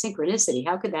kind of synchronicity.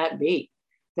 How could that be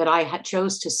that I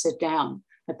chose to sit down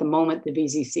at the moment the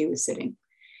BZC was sitting?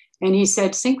 And he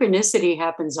said, synchronicity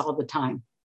happens all the time.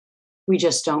 We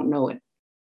just don't know it.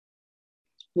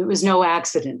 It was no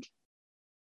accident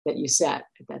that you sat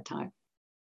at that time.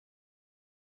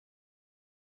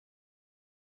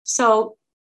 So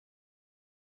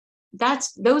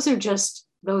those are just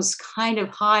those kind of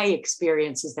high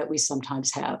experiences that we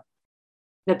sometimes have,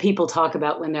 that people talk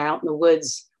about when they're out in the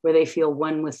woods, where they feel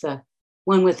one with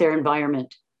their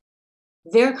environment.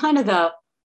 They're kind of the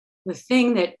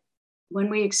thing that when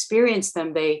we experience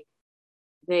them, they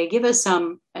give us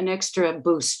an extra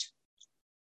boost,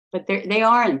 but they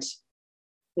aren't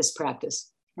this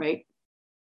practice, right?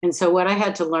 And so what I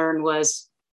had to learn was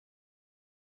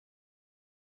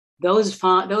those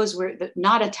were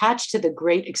not attached to the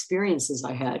great experiences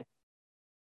I had.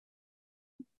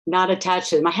 Not attached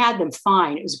to them. I had them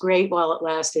fine. It was great while it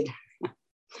lasted.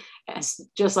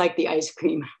 Just like the ice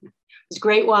cream. It was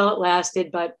great while it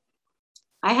lasted, but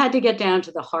I had to get down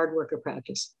to the hard work of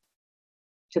practice,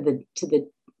 to the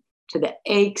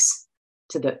aches,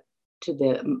 to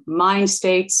the mind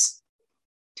states,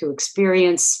 to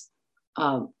experience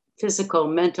physical,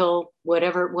 mental,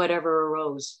 whatever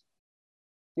arose,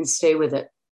 and stay with it.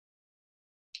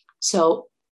 So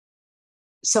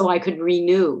I could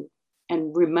renew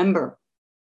and remember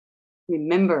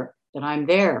that I'm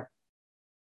there.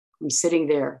 I'm sitting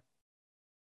there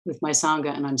with my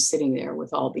Sangha, and I'm sitting there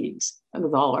with all beings,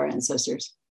 with all our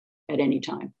ancestors at any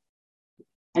time.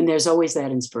 And there's always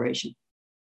that inspiration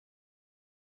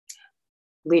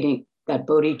leading, that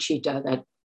bodhicitta, that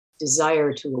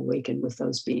desire to awaken with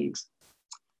those beings.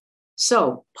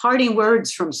 So, parting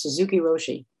words from Suzuki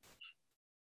Roshi.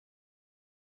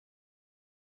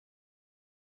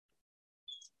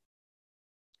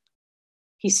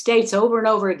 He states over and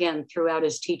over again throughout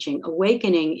his teaching,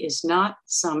 awakening is not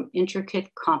some intricate,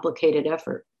 complicated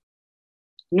effort,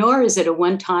 nor is it a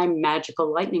one-time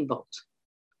magical lightning bolt.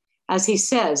 As he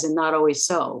says, and not always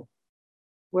so,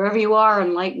 wherever you are,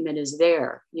 enlightenment is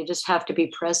there. You just have to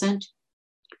be present,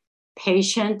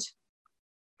 patient,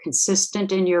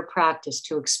 consistent in your practice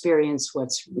to experience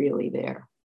what's really there.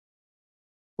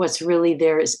 What's really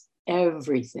there is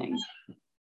everything.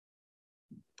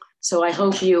 So I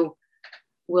hope you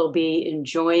will be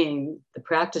enjoying the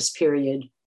practice period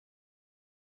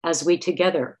as we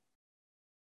together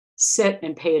sit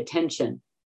and pay attention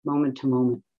moment to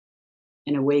moment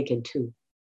and awaken to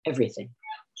everything.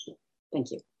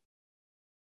 Thank you.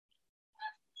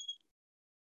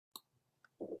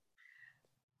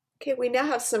 Okay, we now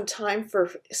have some time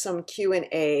for some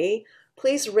Q&A.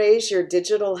 Please raise your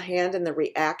digital hand in the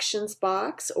reactions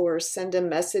box or send a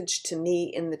message to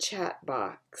me in the chat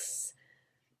box.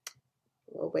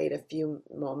 We'll wait a few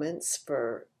moments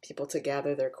for people to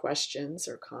gather their questions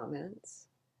or comments.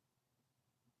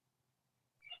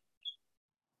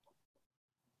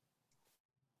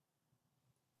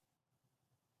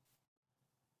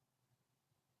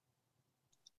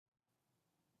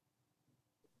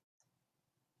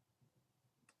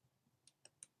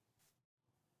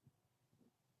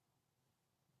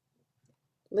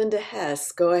 Linda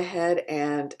Hess, go ahead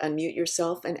and unmute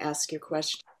yourself and ask your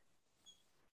question.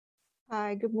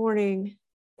 Hi, good morning.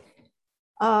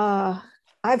 I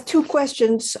have two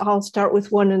questions. I'll start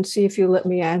with one and see if you let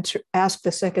me ask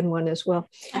the second one as well.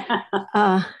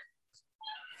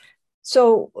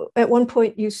 So at one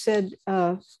point you said,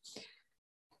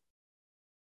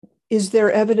 is there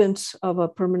evidence of a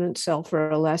permanent self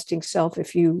or a lasting self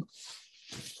in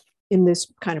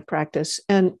this kind of practice?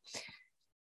 And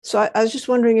so I was just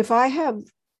wondering if I have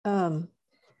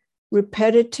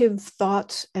repetitive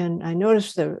thoughts, and I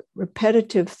noticed the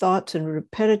repetitive thoughts and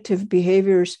repetitive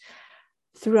behaviors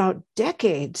throughout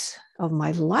decades of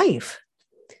my life.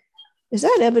 Is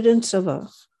that evidence of a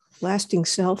lasting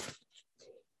self?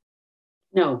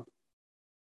 No.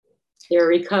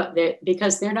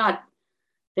 Because they're not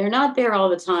there all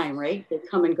the time, right? They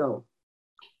come and go.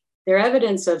 They're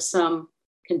evidence of some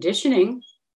conditioning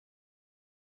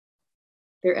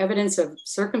They're evidence of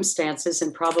circumstances,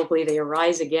 and probably they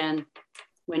arise again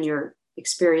when your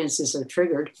experiences are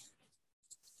triggered.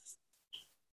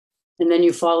 And then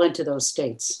you fall into those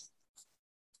states.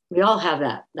 We all have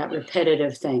that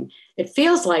repetitive thing. It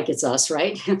feels like it's us,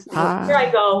 right? Here I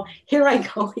go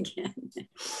again.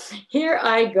 Here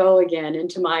I go again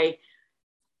into my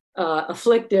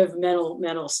afflictive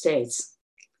mental states.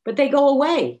 But they go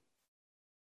away.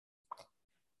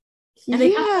 And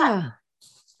yeah.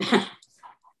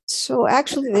 So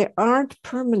actually, they aren't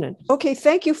permanent. Okay,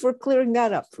 thank you for clearing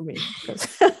that up for me.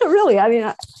 Really, I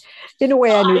mean, in a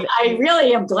way, I knew. I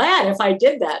really am glad if I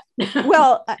did that.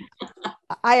 Well,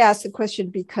 I asked the question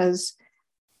because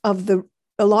of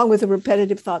along with the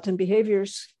repetitive thoughts and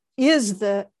behaviors, is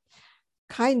the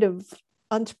kind of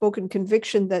unspoken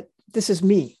conviction that this is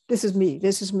me, this is me,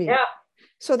 this is me. Yeah.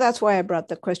 So that's why I brought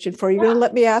the question for you. You're going to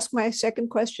let me ask my second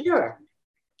question? Sure.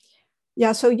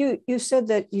 Yeah. So you said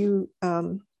that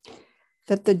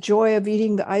that the joy of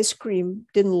eating the ice cream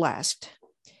didn't last,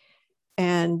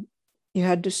 and you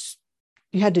had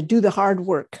to do the hard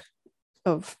work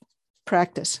of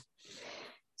practice.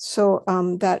 So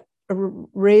that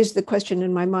raised the question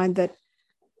in my mind that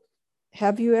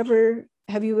have you ever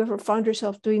found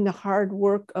yourself doing the hard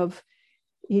work of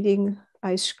eating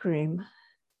ice cream?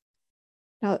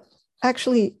 Now,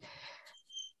 actually,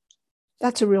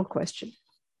 that's a real question.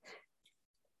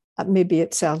 Maybe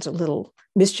it sounds a little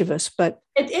mischievous, but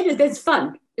it's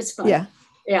fun. It's fun. Yeah.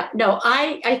 Yeah. No,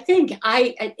 I think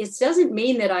it doesn't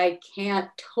mean that I can't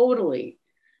totally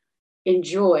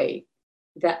enjoy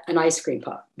an ice cream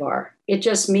bar. It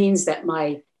just means that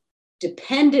my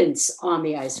dependence on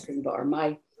the ice cream bar,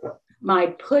 my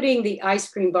putting the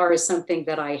ice cream bar as something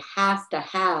that I have to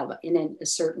have in a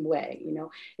certain way,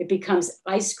 it becomes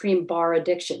ice cream bar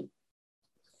addiction.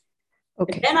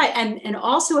 Okay. And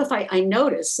also if I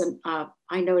notice, and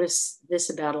I notice this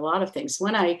about a lot of things,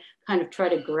 when I kind of try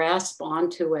to grasp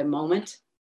onto a moment,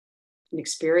 an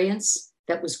experience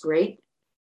that was great,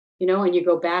 and you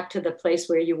go back to the place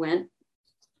where you went,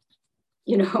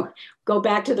 go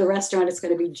back to the restaurant, it's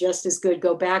going to be just as good.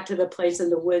 Go back to the place in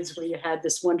the woods where you had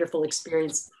this wonderful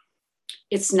experience.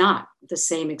 It's not the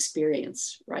same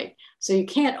experience, right? So you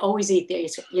can't always eat the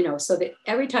ice cream, so that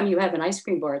every time you have an ice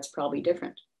cream bar, it's probably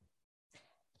different.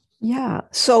 Yeah.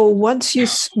 So once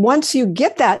you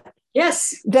get that,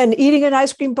 yes, then eating an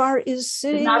ice cream bar is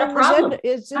sitting. It's not a problem.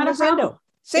 It's in the Zendo.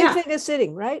 Same thing as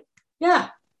sitting, right? Yeah.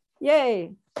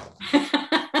 Yay.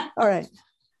 All right.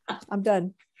 I'm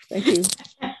done. Thank you.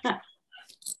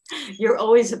 You're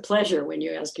always a pleasure when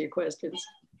you ask your questions.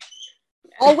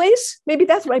 Always? Maybe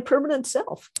that's my permanent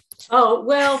self. Oh,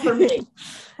 well, for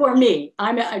me,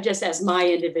 I'm just as my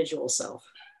individual self.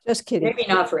 Just kidding. Maybe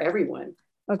not for everyone.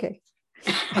 Okay.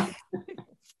 Okay.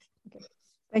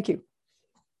 Thank you.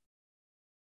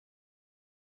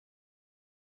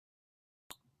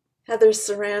 Heather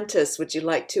Sarantis, would you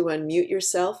like to unmute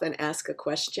yourself and ask a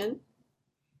question?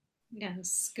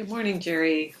 Yes. Good morning,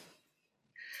 Jerry.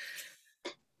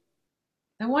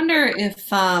 I wonder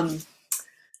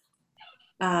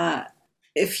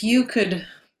if you could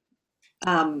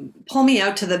pull me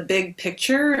out to the big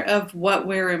picture of what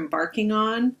we're embarking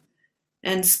on.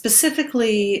 And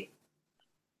specifically,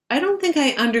 I don't think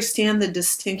I understand the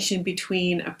distinction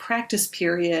between a practice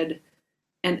period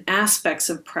and aspects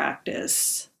of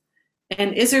practice.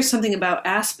 And is there something about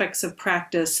aspects of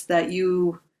practice that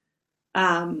you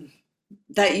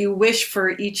wish for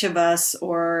each of us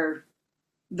or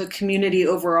the community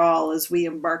overall as we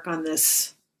embark on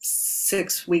this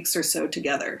 6 weeks or so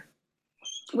together?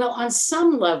 Well, on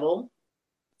some level,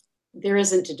 there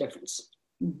isn't a difference.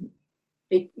 Mm-hmm.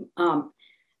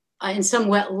 In some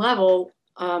level,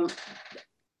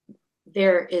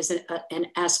 there is an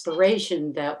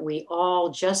aspiration that we all,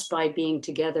 just by being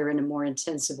together in a more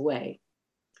intensive way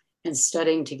and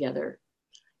studying together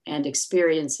and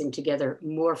experiencing together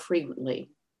more frequently,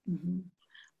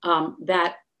 mm-hmm.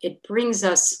 That it brings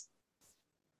us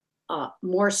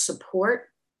more support,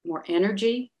 more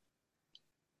energy.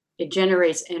 It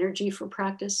generates energy for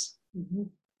practice.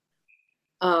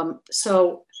 Mm-hmm.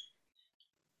 So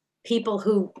people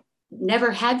who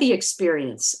never had the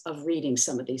experience of reading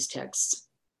some of these texts,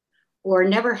 or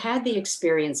never had the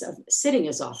experience of sitting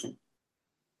as often,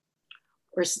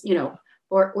 or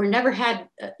never had,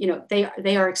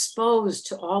 they are exposed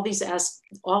to all these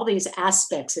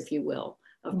aspects, if you will,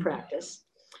 of mm-hmm. practice.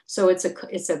 So it's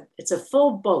a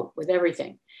full boat with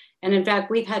everything. And in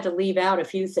fact, we've had to leave out a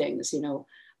few things,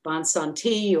 Bon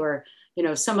Santi, or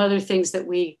some other things that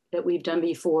we've done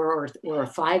before, or a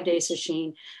 5-day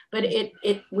sesshin, but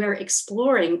we're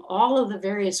exploring all of the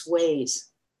various ways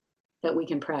that we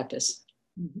can practice.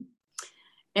 Mm-hmm.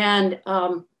 And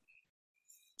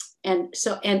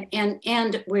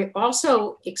we're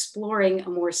also exploring a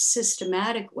more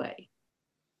systematic way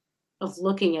of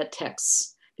looking at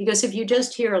texts. Because if you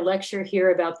just hear a lecture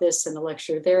here about this and a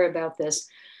lecture there about this,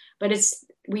 but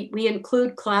we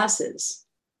include classes,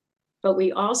 but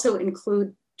we also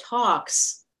include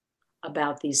talks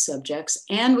about these subjects,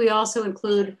 and we also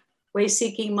include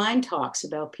way-seeking mind talks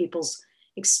about people's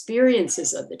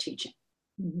experiences of the teaching.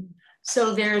 Mm-hmm.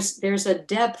 So there's a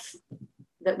depth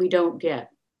that we don't get,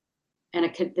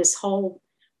 and this whole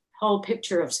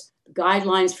picture of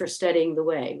guidelines for studying the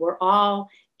way. We're all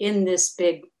in this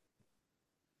big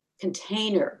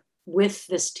container with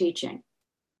this teaching,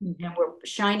 mm-hmm. and we're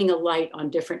shining a light on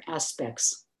different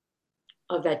aspects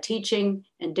of that teaching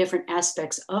and different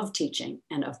aspects of teaching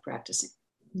and of practicing.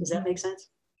 Does that make sense?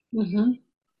 Mm-hmm.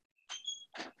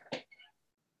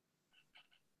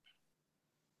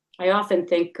 I often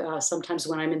think sometimes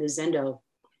when I'm in the Zendo,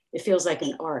 it feels like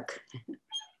an arc.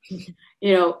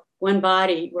 One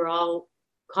body, we're all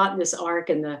caught in this arc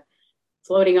and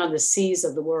floating on the seas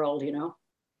of the world, the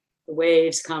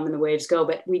waves come and the waves go,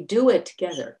 but we do it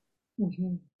together.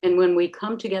 Mm-hmm. And when we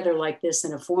come together like this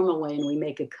in a formal way and we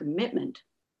make a commitment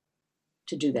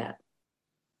to do that,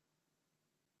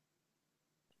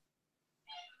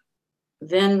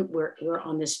 then we're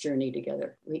on this journey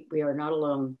together. We are not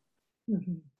alone.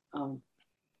 Mm-hmm.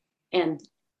 And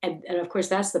of course,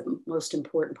 that's the most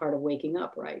important part of waking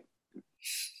up, right?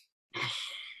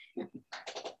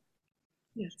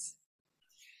 Yes.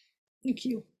 Thank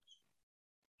you.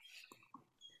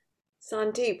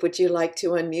 Sandeep, would you like to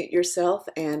unmute yourself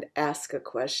and ask a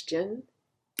question?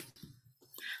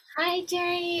 Hi,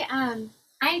 Jerry.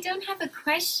 I don't have a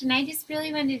question. I just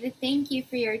really wanted to thank you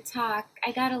for your talk.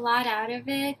 I got a lot out of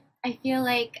it. I feel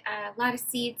like a lot of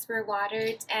seeds were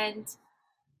watered, and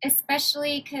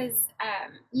especially because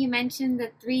you mentioned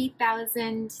the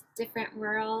 3,000 different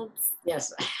worlds.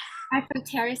 Yes.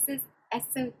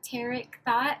 Esoteric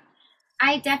thought.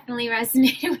 I definitely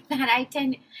resonated with that. I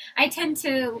tend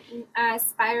to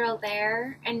spiral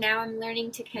there, and now I'm learning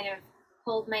to kind of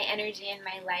hold my energy and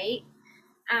my light.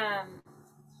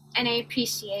 And I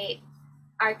appreciate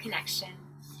our connection.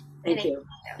 Thank you.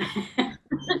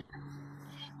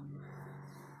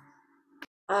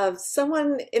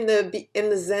 Someone in the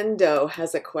Zendo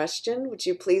has a question. Would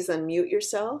you please unmute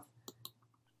yourself?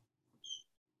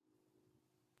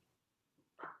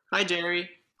 Hi, Jerry.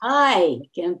 Hi,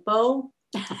 Genpo.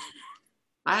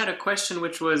 I had a question,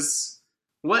 which was,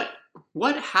 what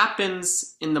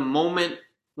happens in the moment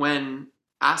when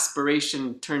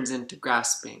aspiration turns into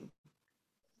grasping?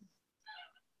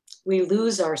 We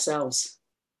lose ourselves.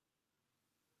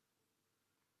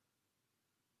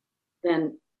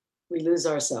 Then we lose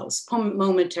ourselves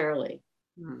momentarily.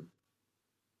 Mm.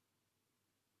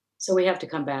 So we have to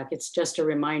come back. It's just a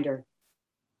reminder.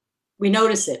 We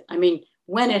notice it. I mean,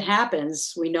 when it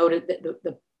happens, we notice that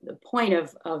the point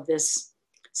of this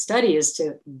study is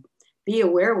to be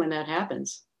aware when that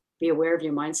happens. Be aware of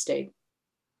your mind state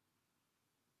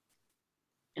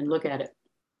and look at it.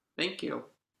 Thank you.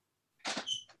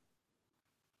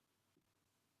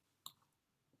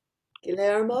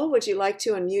 Guillermo, would you like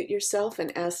to unmute yourself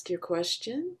and ask your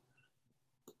question?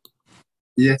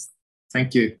 Yes,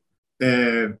 thank you.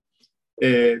 In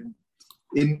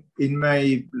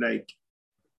my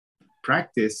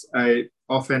practice, I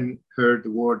often heard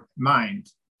the word mind,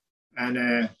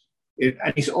 and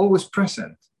it's always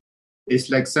present. It's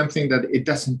like something that it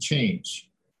doesn't change.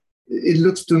 It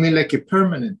looks to me like a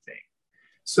permanent thing.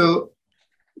 So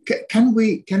can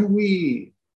we get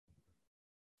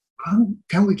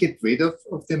rid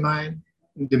of the mind?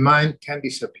 The mind can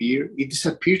disappear. It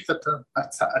disappears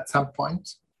at some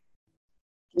point.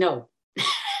 No.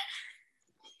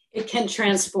 It can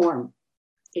transform.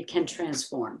 It can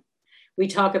transform. We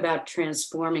talk about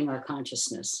transforming our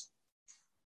consciousness.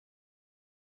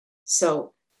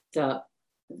 So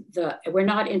we're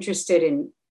not interested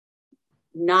in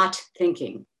not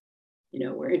thinking.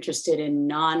 We're interested in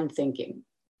non-thinking.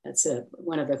 That's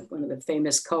one of the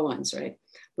famous koans, right?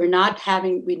 We're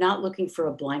not looking for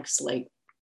a blank slate.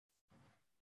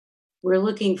 We're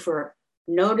looking for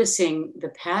noticing the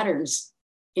patterns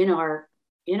in our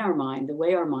mind, the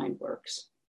way our mind works,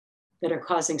 that are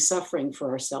causing suffering for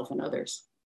ourselves and others.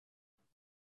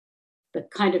 The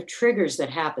kind of triggers that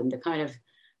happen, the kind of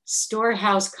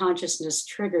storehouse consciousness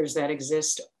triggers that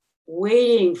exist,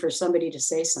 waiting for somebody to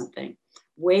say something,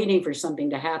 waiting for something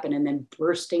to happen, and then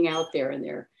bursting out there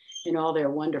in all their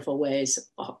wonderful ways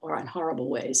or in horrible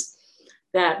ways.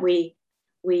 That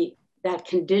that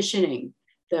conditioning,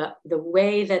 the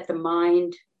way that the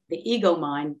mind, the ego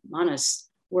mind, manas,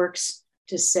 works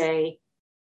to say,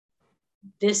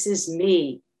 this is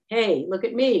me. Hey, look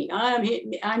at me. I'm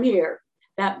here.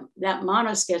 That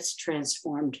manas gets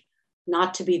transformed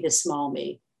not to be the small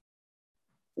me,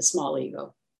 the small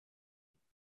ego.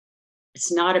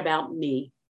 It's not about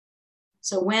me.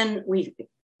 So when we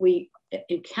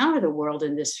encounter the world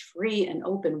in this free and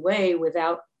open way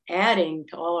without adding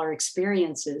to all our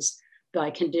experiences by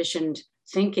conditioned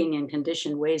thinking and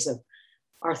conditioned ways of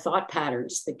our thought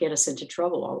patterns that get us into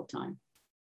trouble all the time,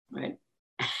 right?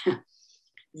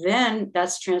 Then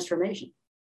that's transformation.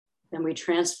 Then we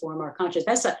transform our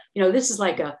consciousness. That's this is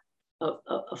like a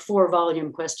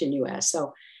 4-volume question you asked.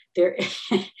 So there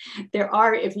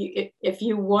are, if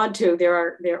you want to,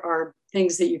 there are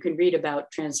things that you can read about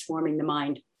transforming the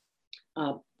mind,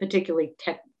 particularly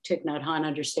Thich Nhat Hanh,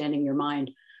 Understanding Your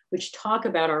Mind, which talk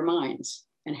about our minds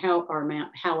and how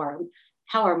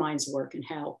our minds work and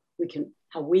how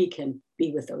we can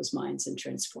be with those minds and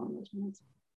transform those minds.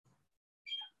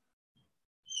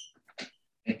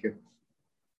 Thank you.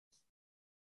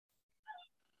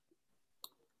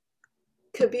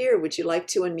 Kabir, would you like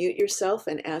to unmute yourself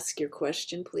and ask your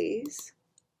question, please?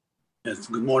 Yes,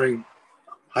 good morning.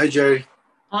 Hi, Jerry.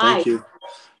 Hi. Thank you.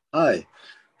 Hi.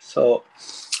 So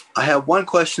I have one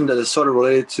question that is sort of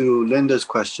related to Linda's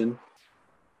question.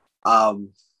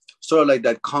 Sort of like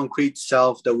that concrete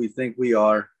self that we think we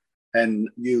are, and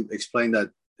you explained that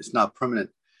it's not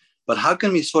permanent. But how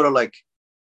can we sort of like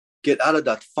get out of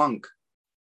that funk?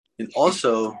 And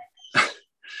also,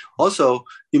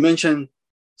 you mentioned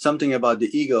something about the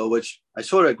ego, which I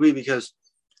sort of agree, because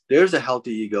there's a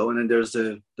healthy ego and then there's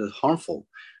the harmful.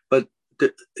 But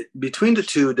between the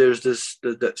two, there's this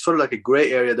the sort of like a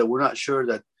gray area that we're not sure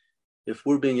that if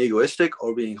we're being egoistic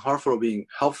or being harmful or being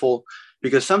helpful,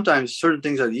 because sometimes certain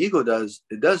things that the ego does,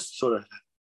 it does sort of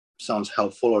sounds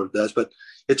helpful or it does, but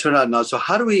it turned out not. So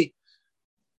how do we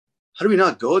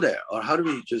not go there? Or how do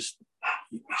we just,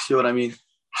 see what I mean?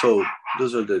 So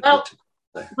those are the two.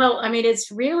 Well, I mean,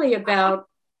 it's really about,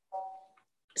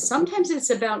 sometimes it's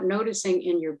about noticing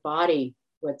in your body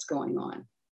what's going on.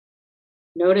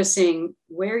 Noticing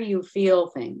where you feel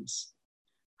things.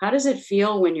 How does it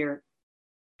feel when you're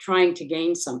trying to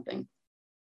gain something?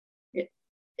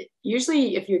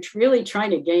 Usually, if you're really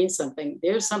trying to gain something,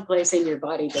 there's some place in your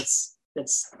body that's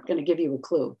going to give you a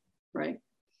clue, right?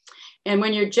 And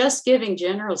when you're just giving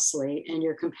generously and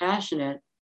you're compassionate,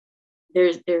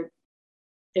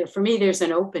 for me, there's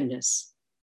an openness.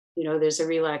 There's a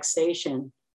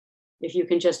relaxation. If you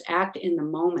can just act in the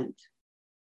moment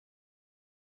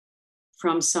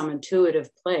from some intuitive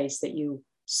place that you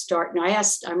start. And I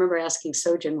remember asking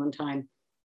Sojin one time,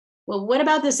 well, what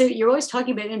about this? You're always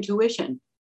talking about intuition.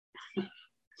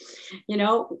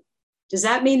 Does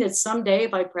that mean that someday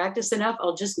if I practice enough,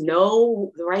 I'll just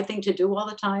know the right thing to do all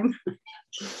the time?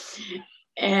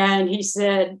 And he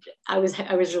said, I was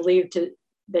relieved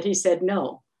that he said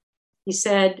no. He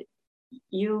said,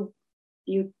 you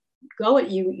go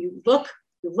at you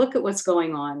look at what's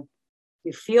going on,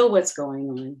 you feel what's going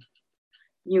on,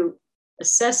 you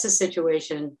assess the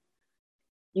situation,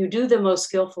 you do the most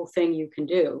skillful thing you can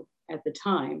do at the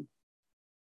time,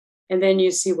 and then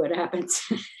you see what happens.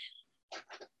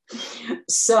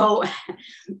 So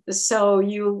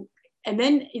you, and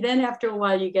then after a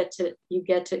while you get to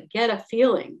get a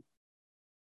feeling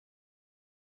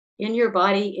in your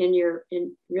body,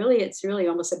 it's really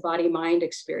almost a body-mind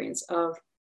experience of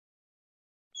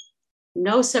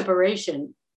no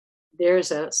separation.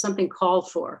 There's something called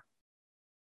for.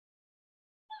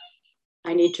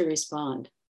 I need to respond.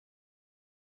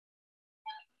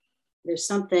 There's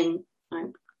something,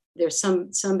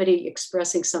 somebody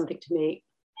expressing something to me.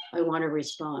 I want to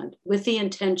respond with the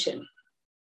intention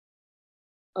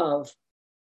of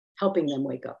helping them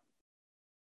wake up.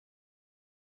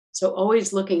 So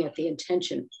always looking at the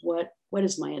intention. What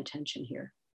is my intention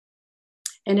here?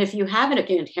 And if you have an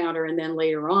encounter and then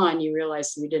later on you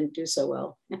realize you didn't do so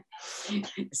well,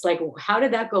 it's like, well, how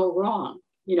did that go wrong?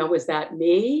 Was that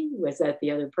me? Was that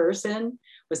the other person?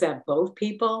 Was that both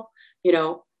people?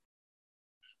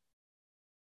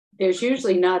 There's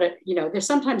usually not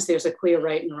sometimes there's a clear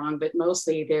right and wrong, but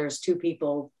mostly there's two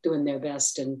people doing their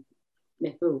best and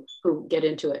who get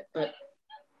into it. But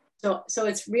so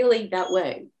it's really that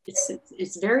way.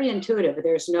 It's very intuitive.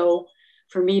 There's no,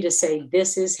 for me to say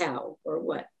this is how or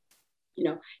what,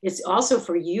 it's also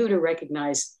for you to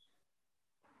recognize,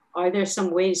 are there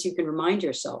some ways you can remind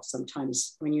yourself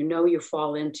sometimes when you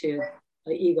fall into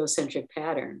an egocentric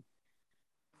pattern,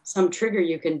 some trigger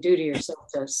you can do to yourself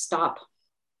to stop,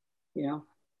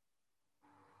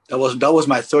 That was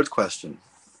my third question.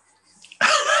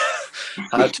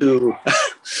 How to,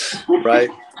 right?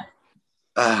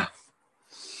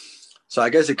 So I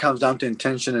guess it comes down to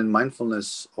intention and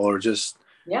mindfulness, or just,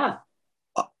 Yeah.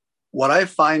 What I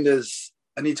find is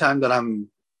anytime that I'm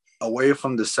away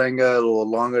from the Sangha a little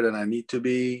longer than I need to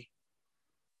be,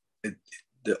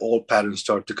 the old patterns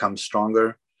start to come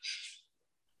stronger.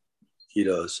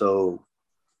 So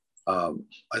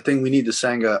I think we need the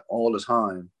Sangha all the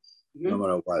time, no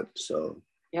matter what. So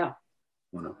yeah.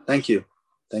 Thank you.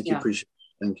 Yeah. Appreciate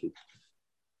it. Thank you.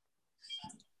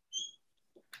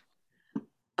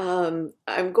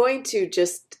 I'm going to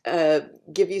just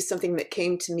give you something that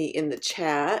came to me in the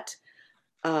chat.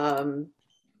 A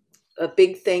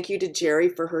big thank you to Jerry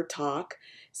for her talk.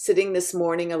 Sitting this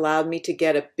morning allowed me to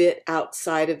get a bit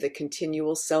outside of the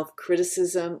continual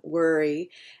self-criticism, worry,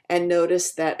 and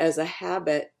notice that as a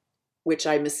habit, which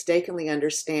I mistakenly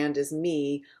understand as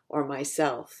me or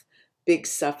myself, big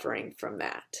suffering from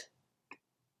that.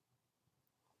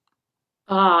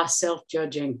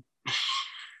 Self-judging.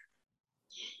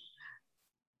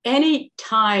 Any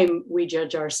time we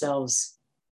judge ourselves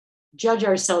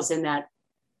in that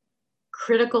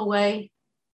critical way,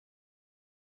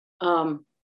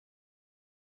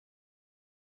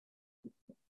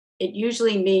 it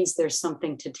usually means there's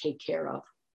something to take care of.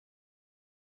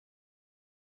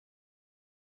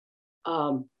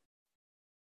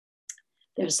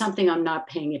 There's something I'm not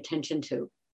paying attention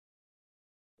to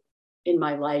in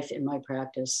my life, in my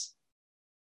practice.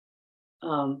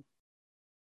 I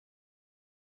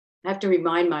have to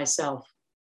remind myself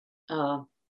that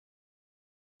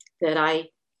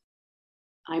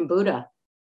I'm Buddha.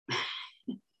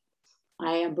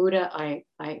 I am Buddha. I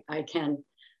can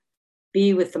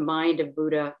be with the mind of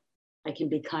Buddha. I can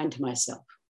be kind to myself.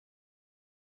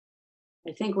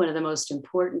 I think one of the most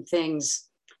important things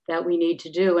that we need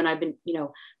to do, and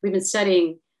we've been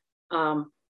studying the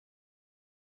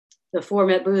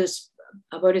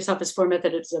Bodhisattva's 4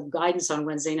 methods of guidance on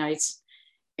Wednesday nights.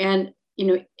 And,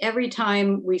 every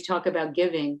time we talk about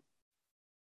giving,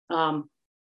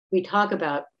 we talk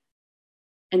about,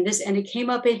 and it came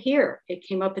up in here, it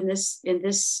came up in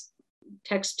this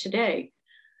text today.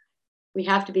 We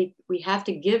have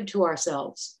to give to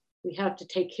ourselves. We have to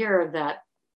take care of that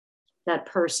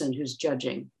person who's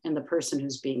judging and the person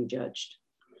who's being judged.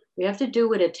 We have to do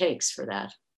what it takes for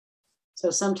that.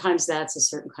 So sometimes that's a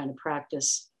certain kind of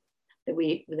practice that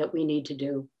we need to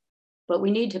do, but we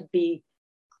need to be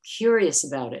curious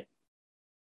about it,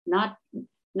 not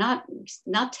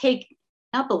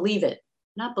believe it.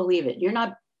 You're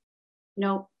not,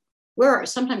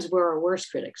 sometimes we're our worst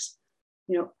critics.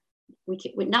 We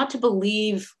not to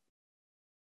believe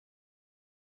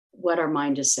what our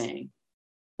mind is saying,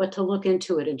 but to look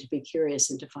into it and to be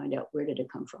curious and to find out, where did it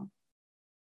come from?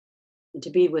 And to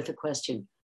be with the question,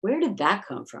 where did that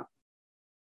come from?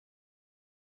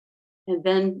 And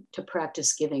then to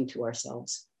practice giving to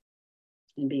ourselves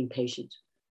and being patient.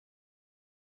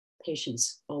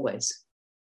 Patience, always.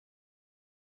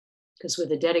 Because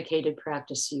with a dedicated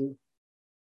practice, you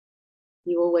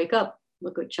will wake up.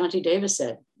 Look what Shanti Davis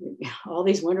said, all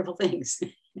these wonderful things,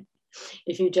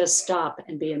 if you just stop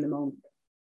and be in the moment.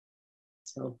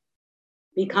 So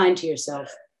be kind to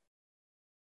yourself.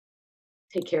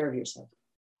 Take care of yourself.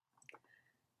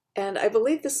 And I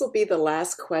believe this will be the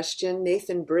last question.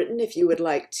 Nathan Britton, if you would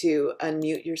like to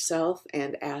unmute yourself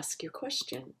and ask your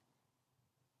question.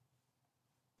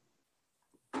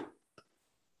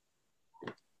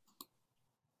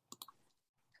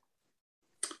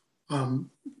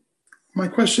 My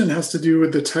question has to do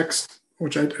with the text,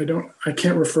 which I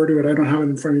can't refer to it. I don't have it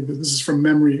in front of me. This is from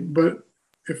memory, but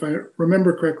if I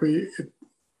remember correctly, it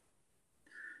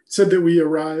said that we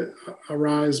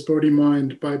arise Bodhi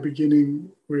mind by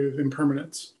beginning with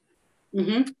impermanence.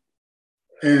 Mm-hmm.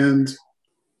 And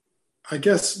I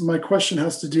guess my question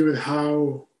has to do with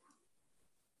how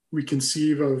we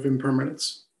conceive of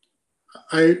impermanence.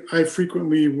 I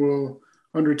frequently will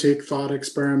undertake thought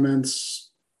experiments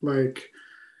like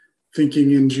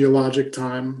thinking in geologic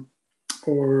time,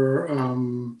 or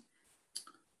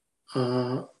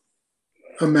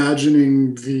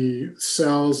imagining the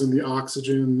cells and the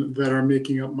oxygen that are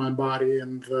making up my body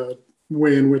and the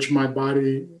way in which my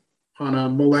body on a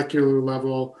molecular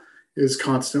level is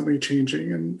constantly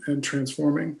changing and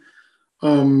transforming.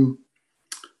 But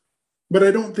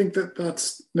I don't think that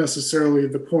that's necessarily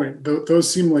the point.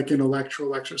 Those seem like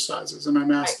intellectual exercises. And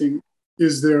I'm asking,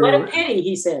 is there... What a pity,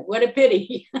 he said. What a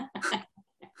pity.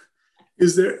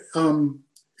 Is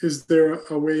there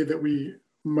a way that we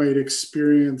might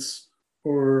experience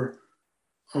or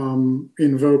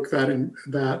invoke that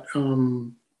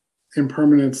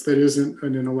impermanence that isn't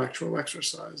an intellectual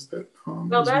exercise?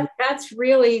 Well, that's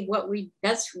really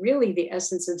the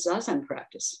essence of Zazen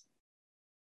practice.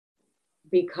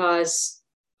 because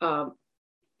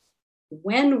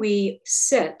when we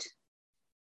sit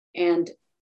and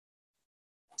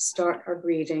start our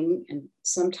breathing, and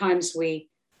sometimes we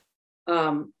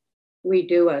do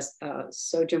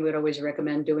Sojin would always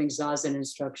recommend doing Zazen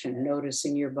instruction and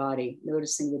noticing your body,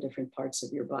 noticing the different parts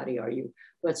of your body.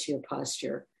 What's your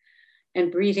posture?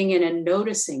 And breathing in and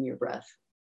noticing your breath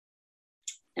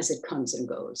as it comes and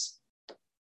goes.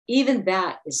 Even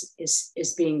that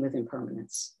is being with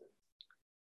impermanence.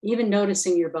 Even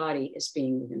noticing your body is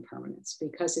being with impermanence,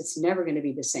 because it's never going to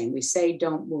be the same. We say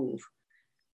don't move.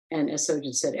 And as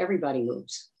Sojin said, everybody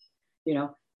moves. You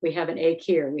know, we have an ache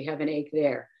here, we have an ache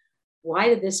there. Why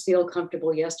did this feel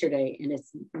comfortable yesterday and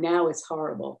now it's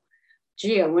horrible?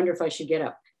 Gee, I wonder if I should get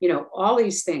up. You know, all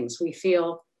these things we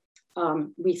feel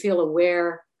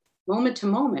aware moment to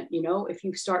moment. You know, if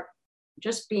you start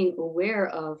just being aware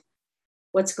of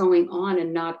what's going on,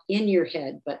 and not in your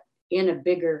head, but in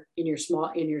your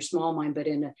small mind, but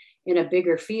in a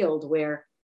bigger field where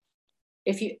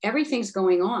everything's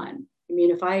going on. I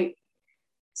mean,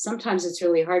 sometimes it's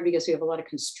really hard because we have a lot of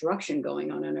construction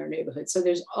going on in our neighborhood. So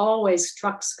there's always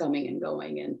trucks coming and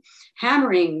going and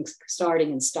hammering,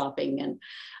 starting and stopping. And,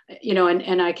 you know,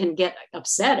 and I can get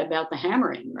upset about the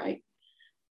hammering, right?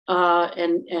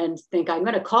 And think, I'm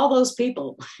going to call those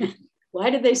people. Why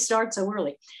did they start so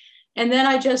early? And then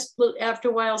I just, after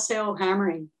a while, say, oh,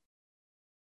 hammering.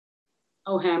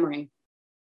 Oh, hammering.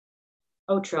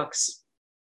 Oh, trucks.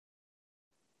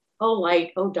 Oh,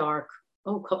 light. Oh, dark.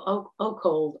 Oh,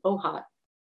 cold. Oh, hot.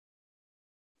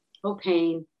 Oh,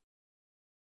 pain.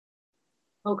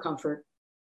 Oh, comfort.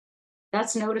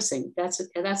 That's noticing.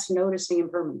 That's noticing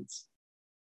impermanence.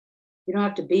 You don't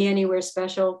have to be anywhere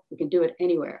special. You can do it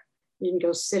anywhere. You can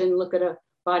go sit and look at a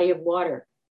body of water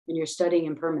and you're studying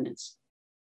impermanence.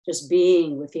 Just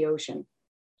being with the ocean.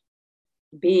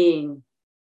 Being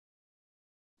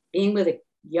with a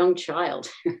young child.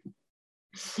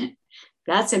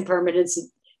 That's impermanence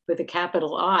with a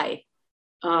capital I.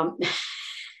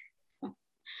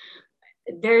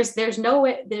 There's no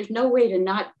way to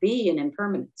not be in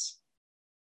impermanence.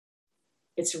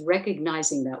 It's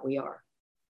recognizing that we are.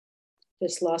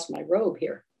 Just lost my robe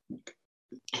here.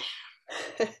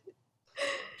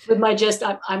 With my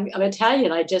I'm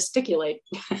Italian, I gesticulate.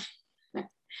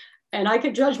 And I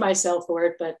could judge myself for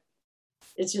it, but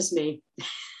it's just me.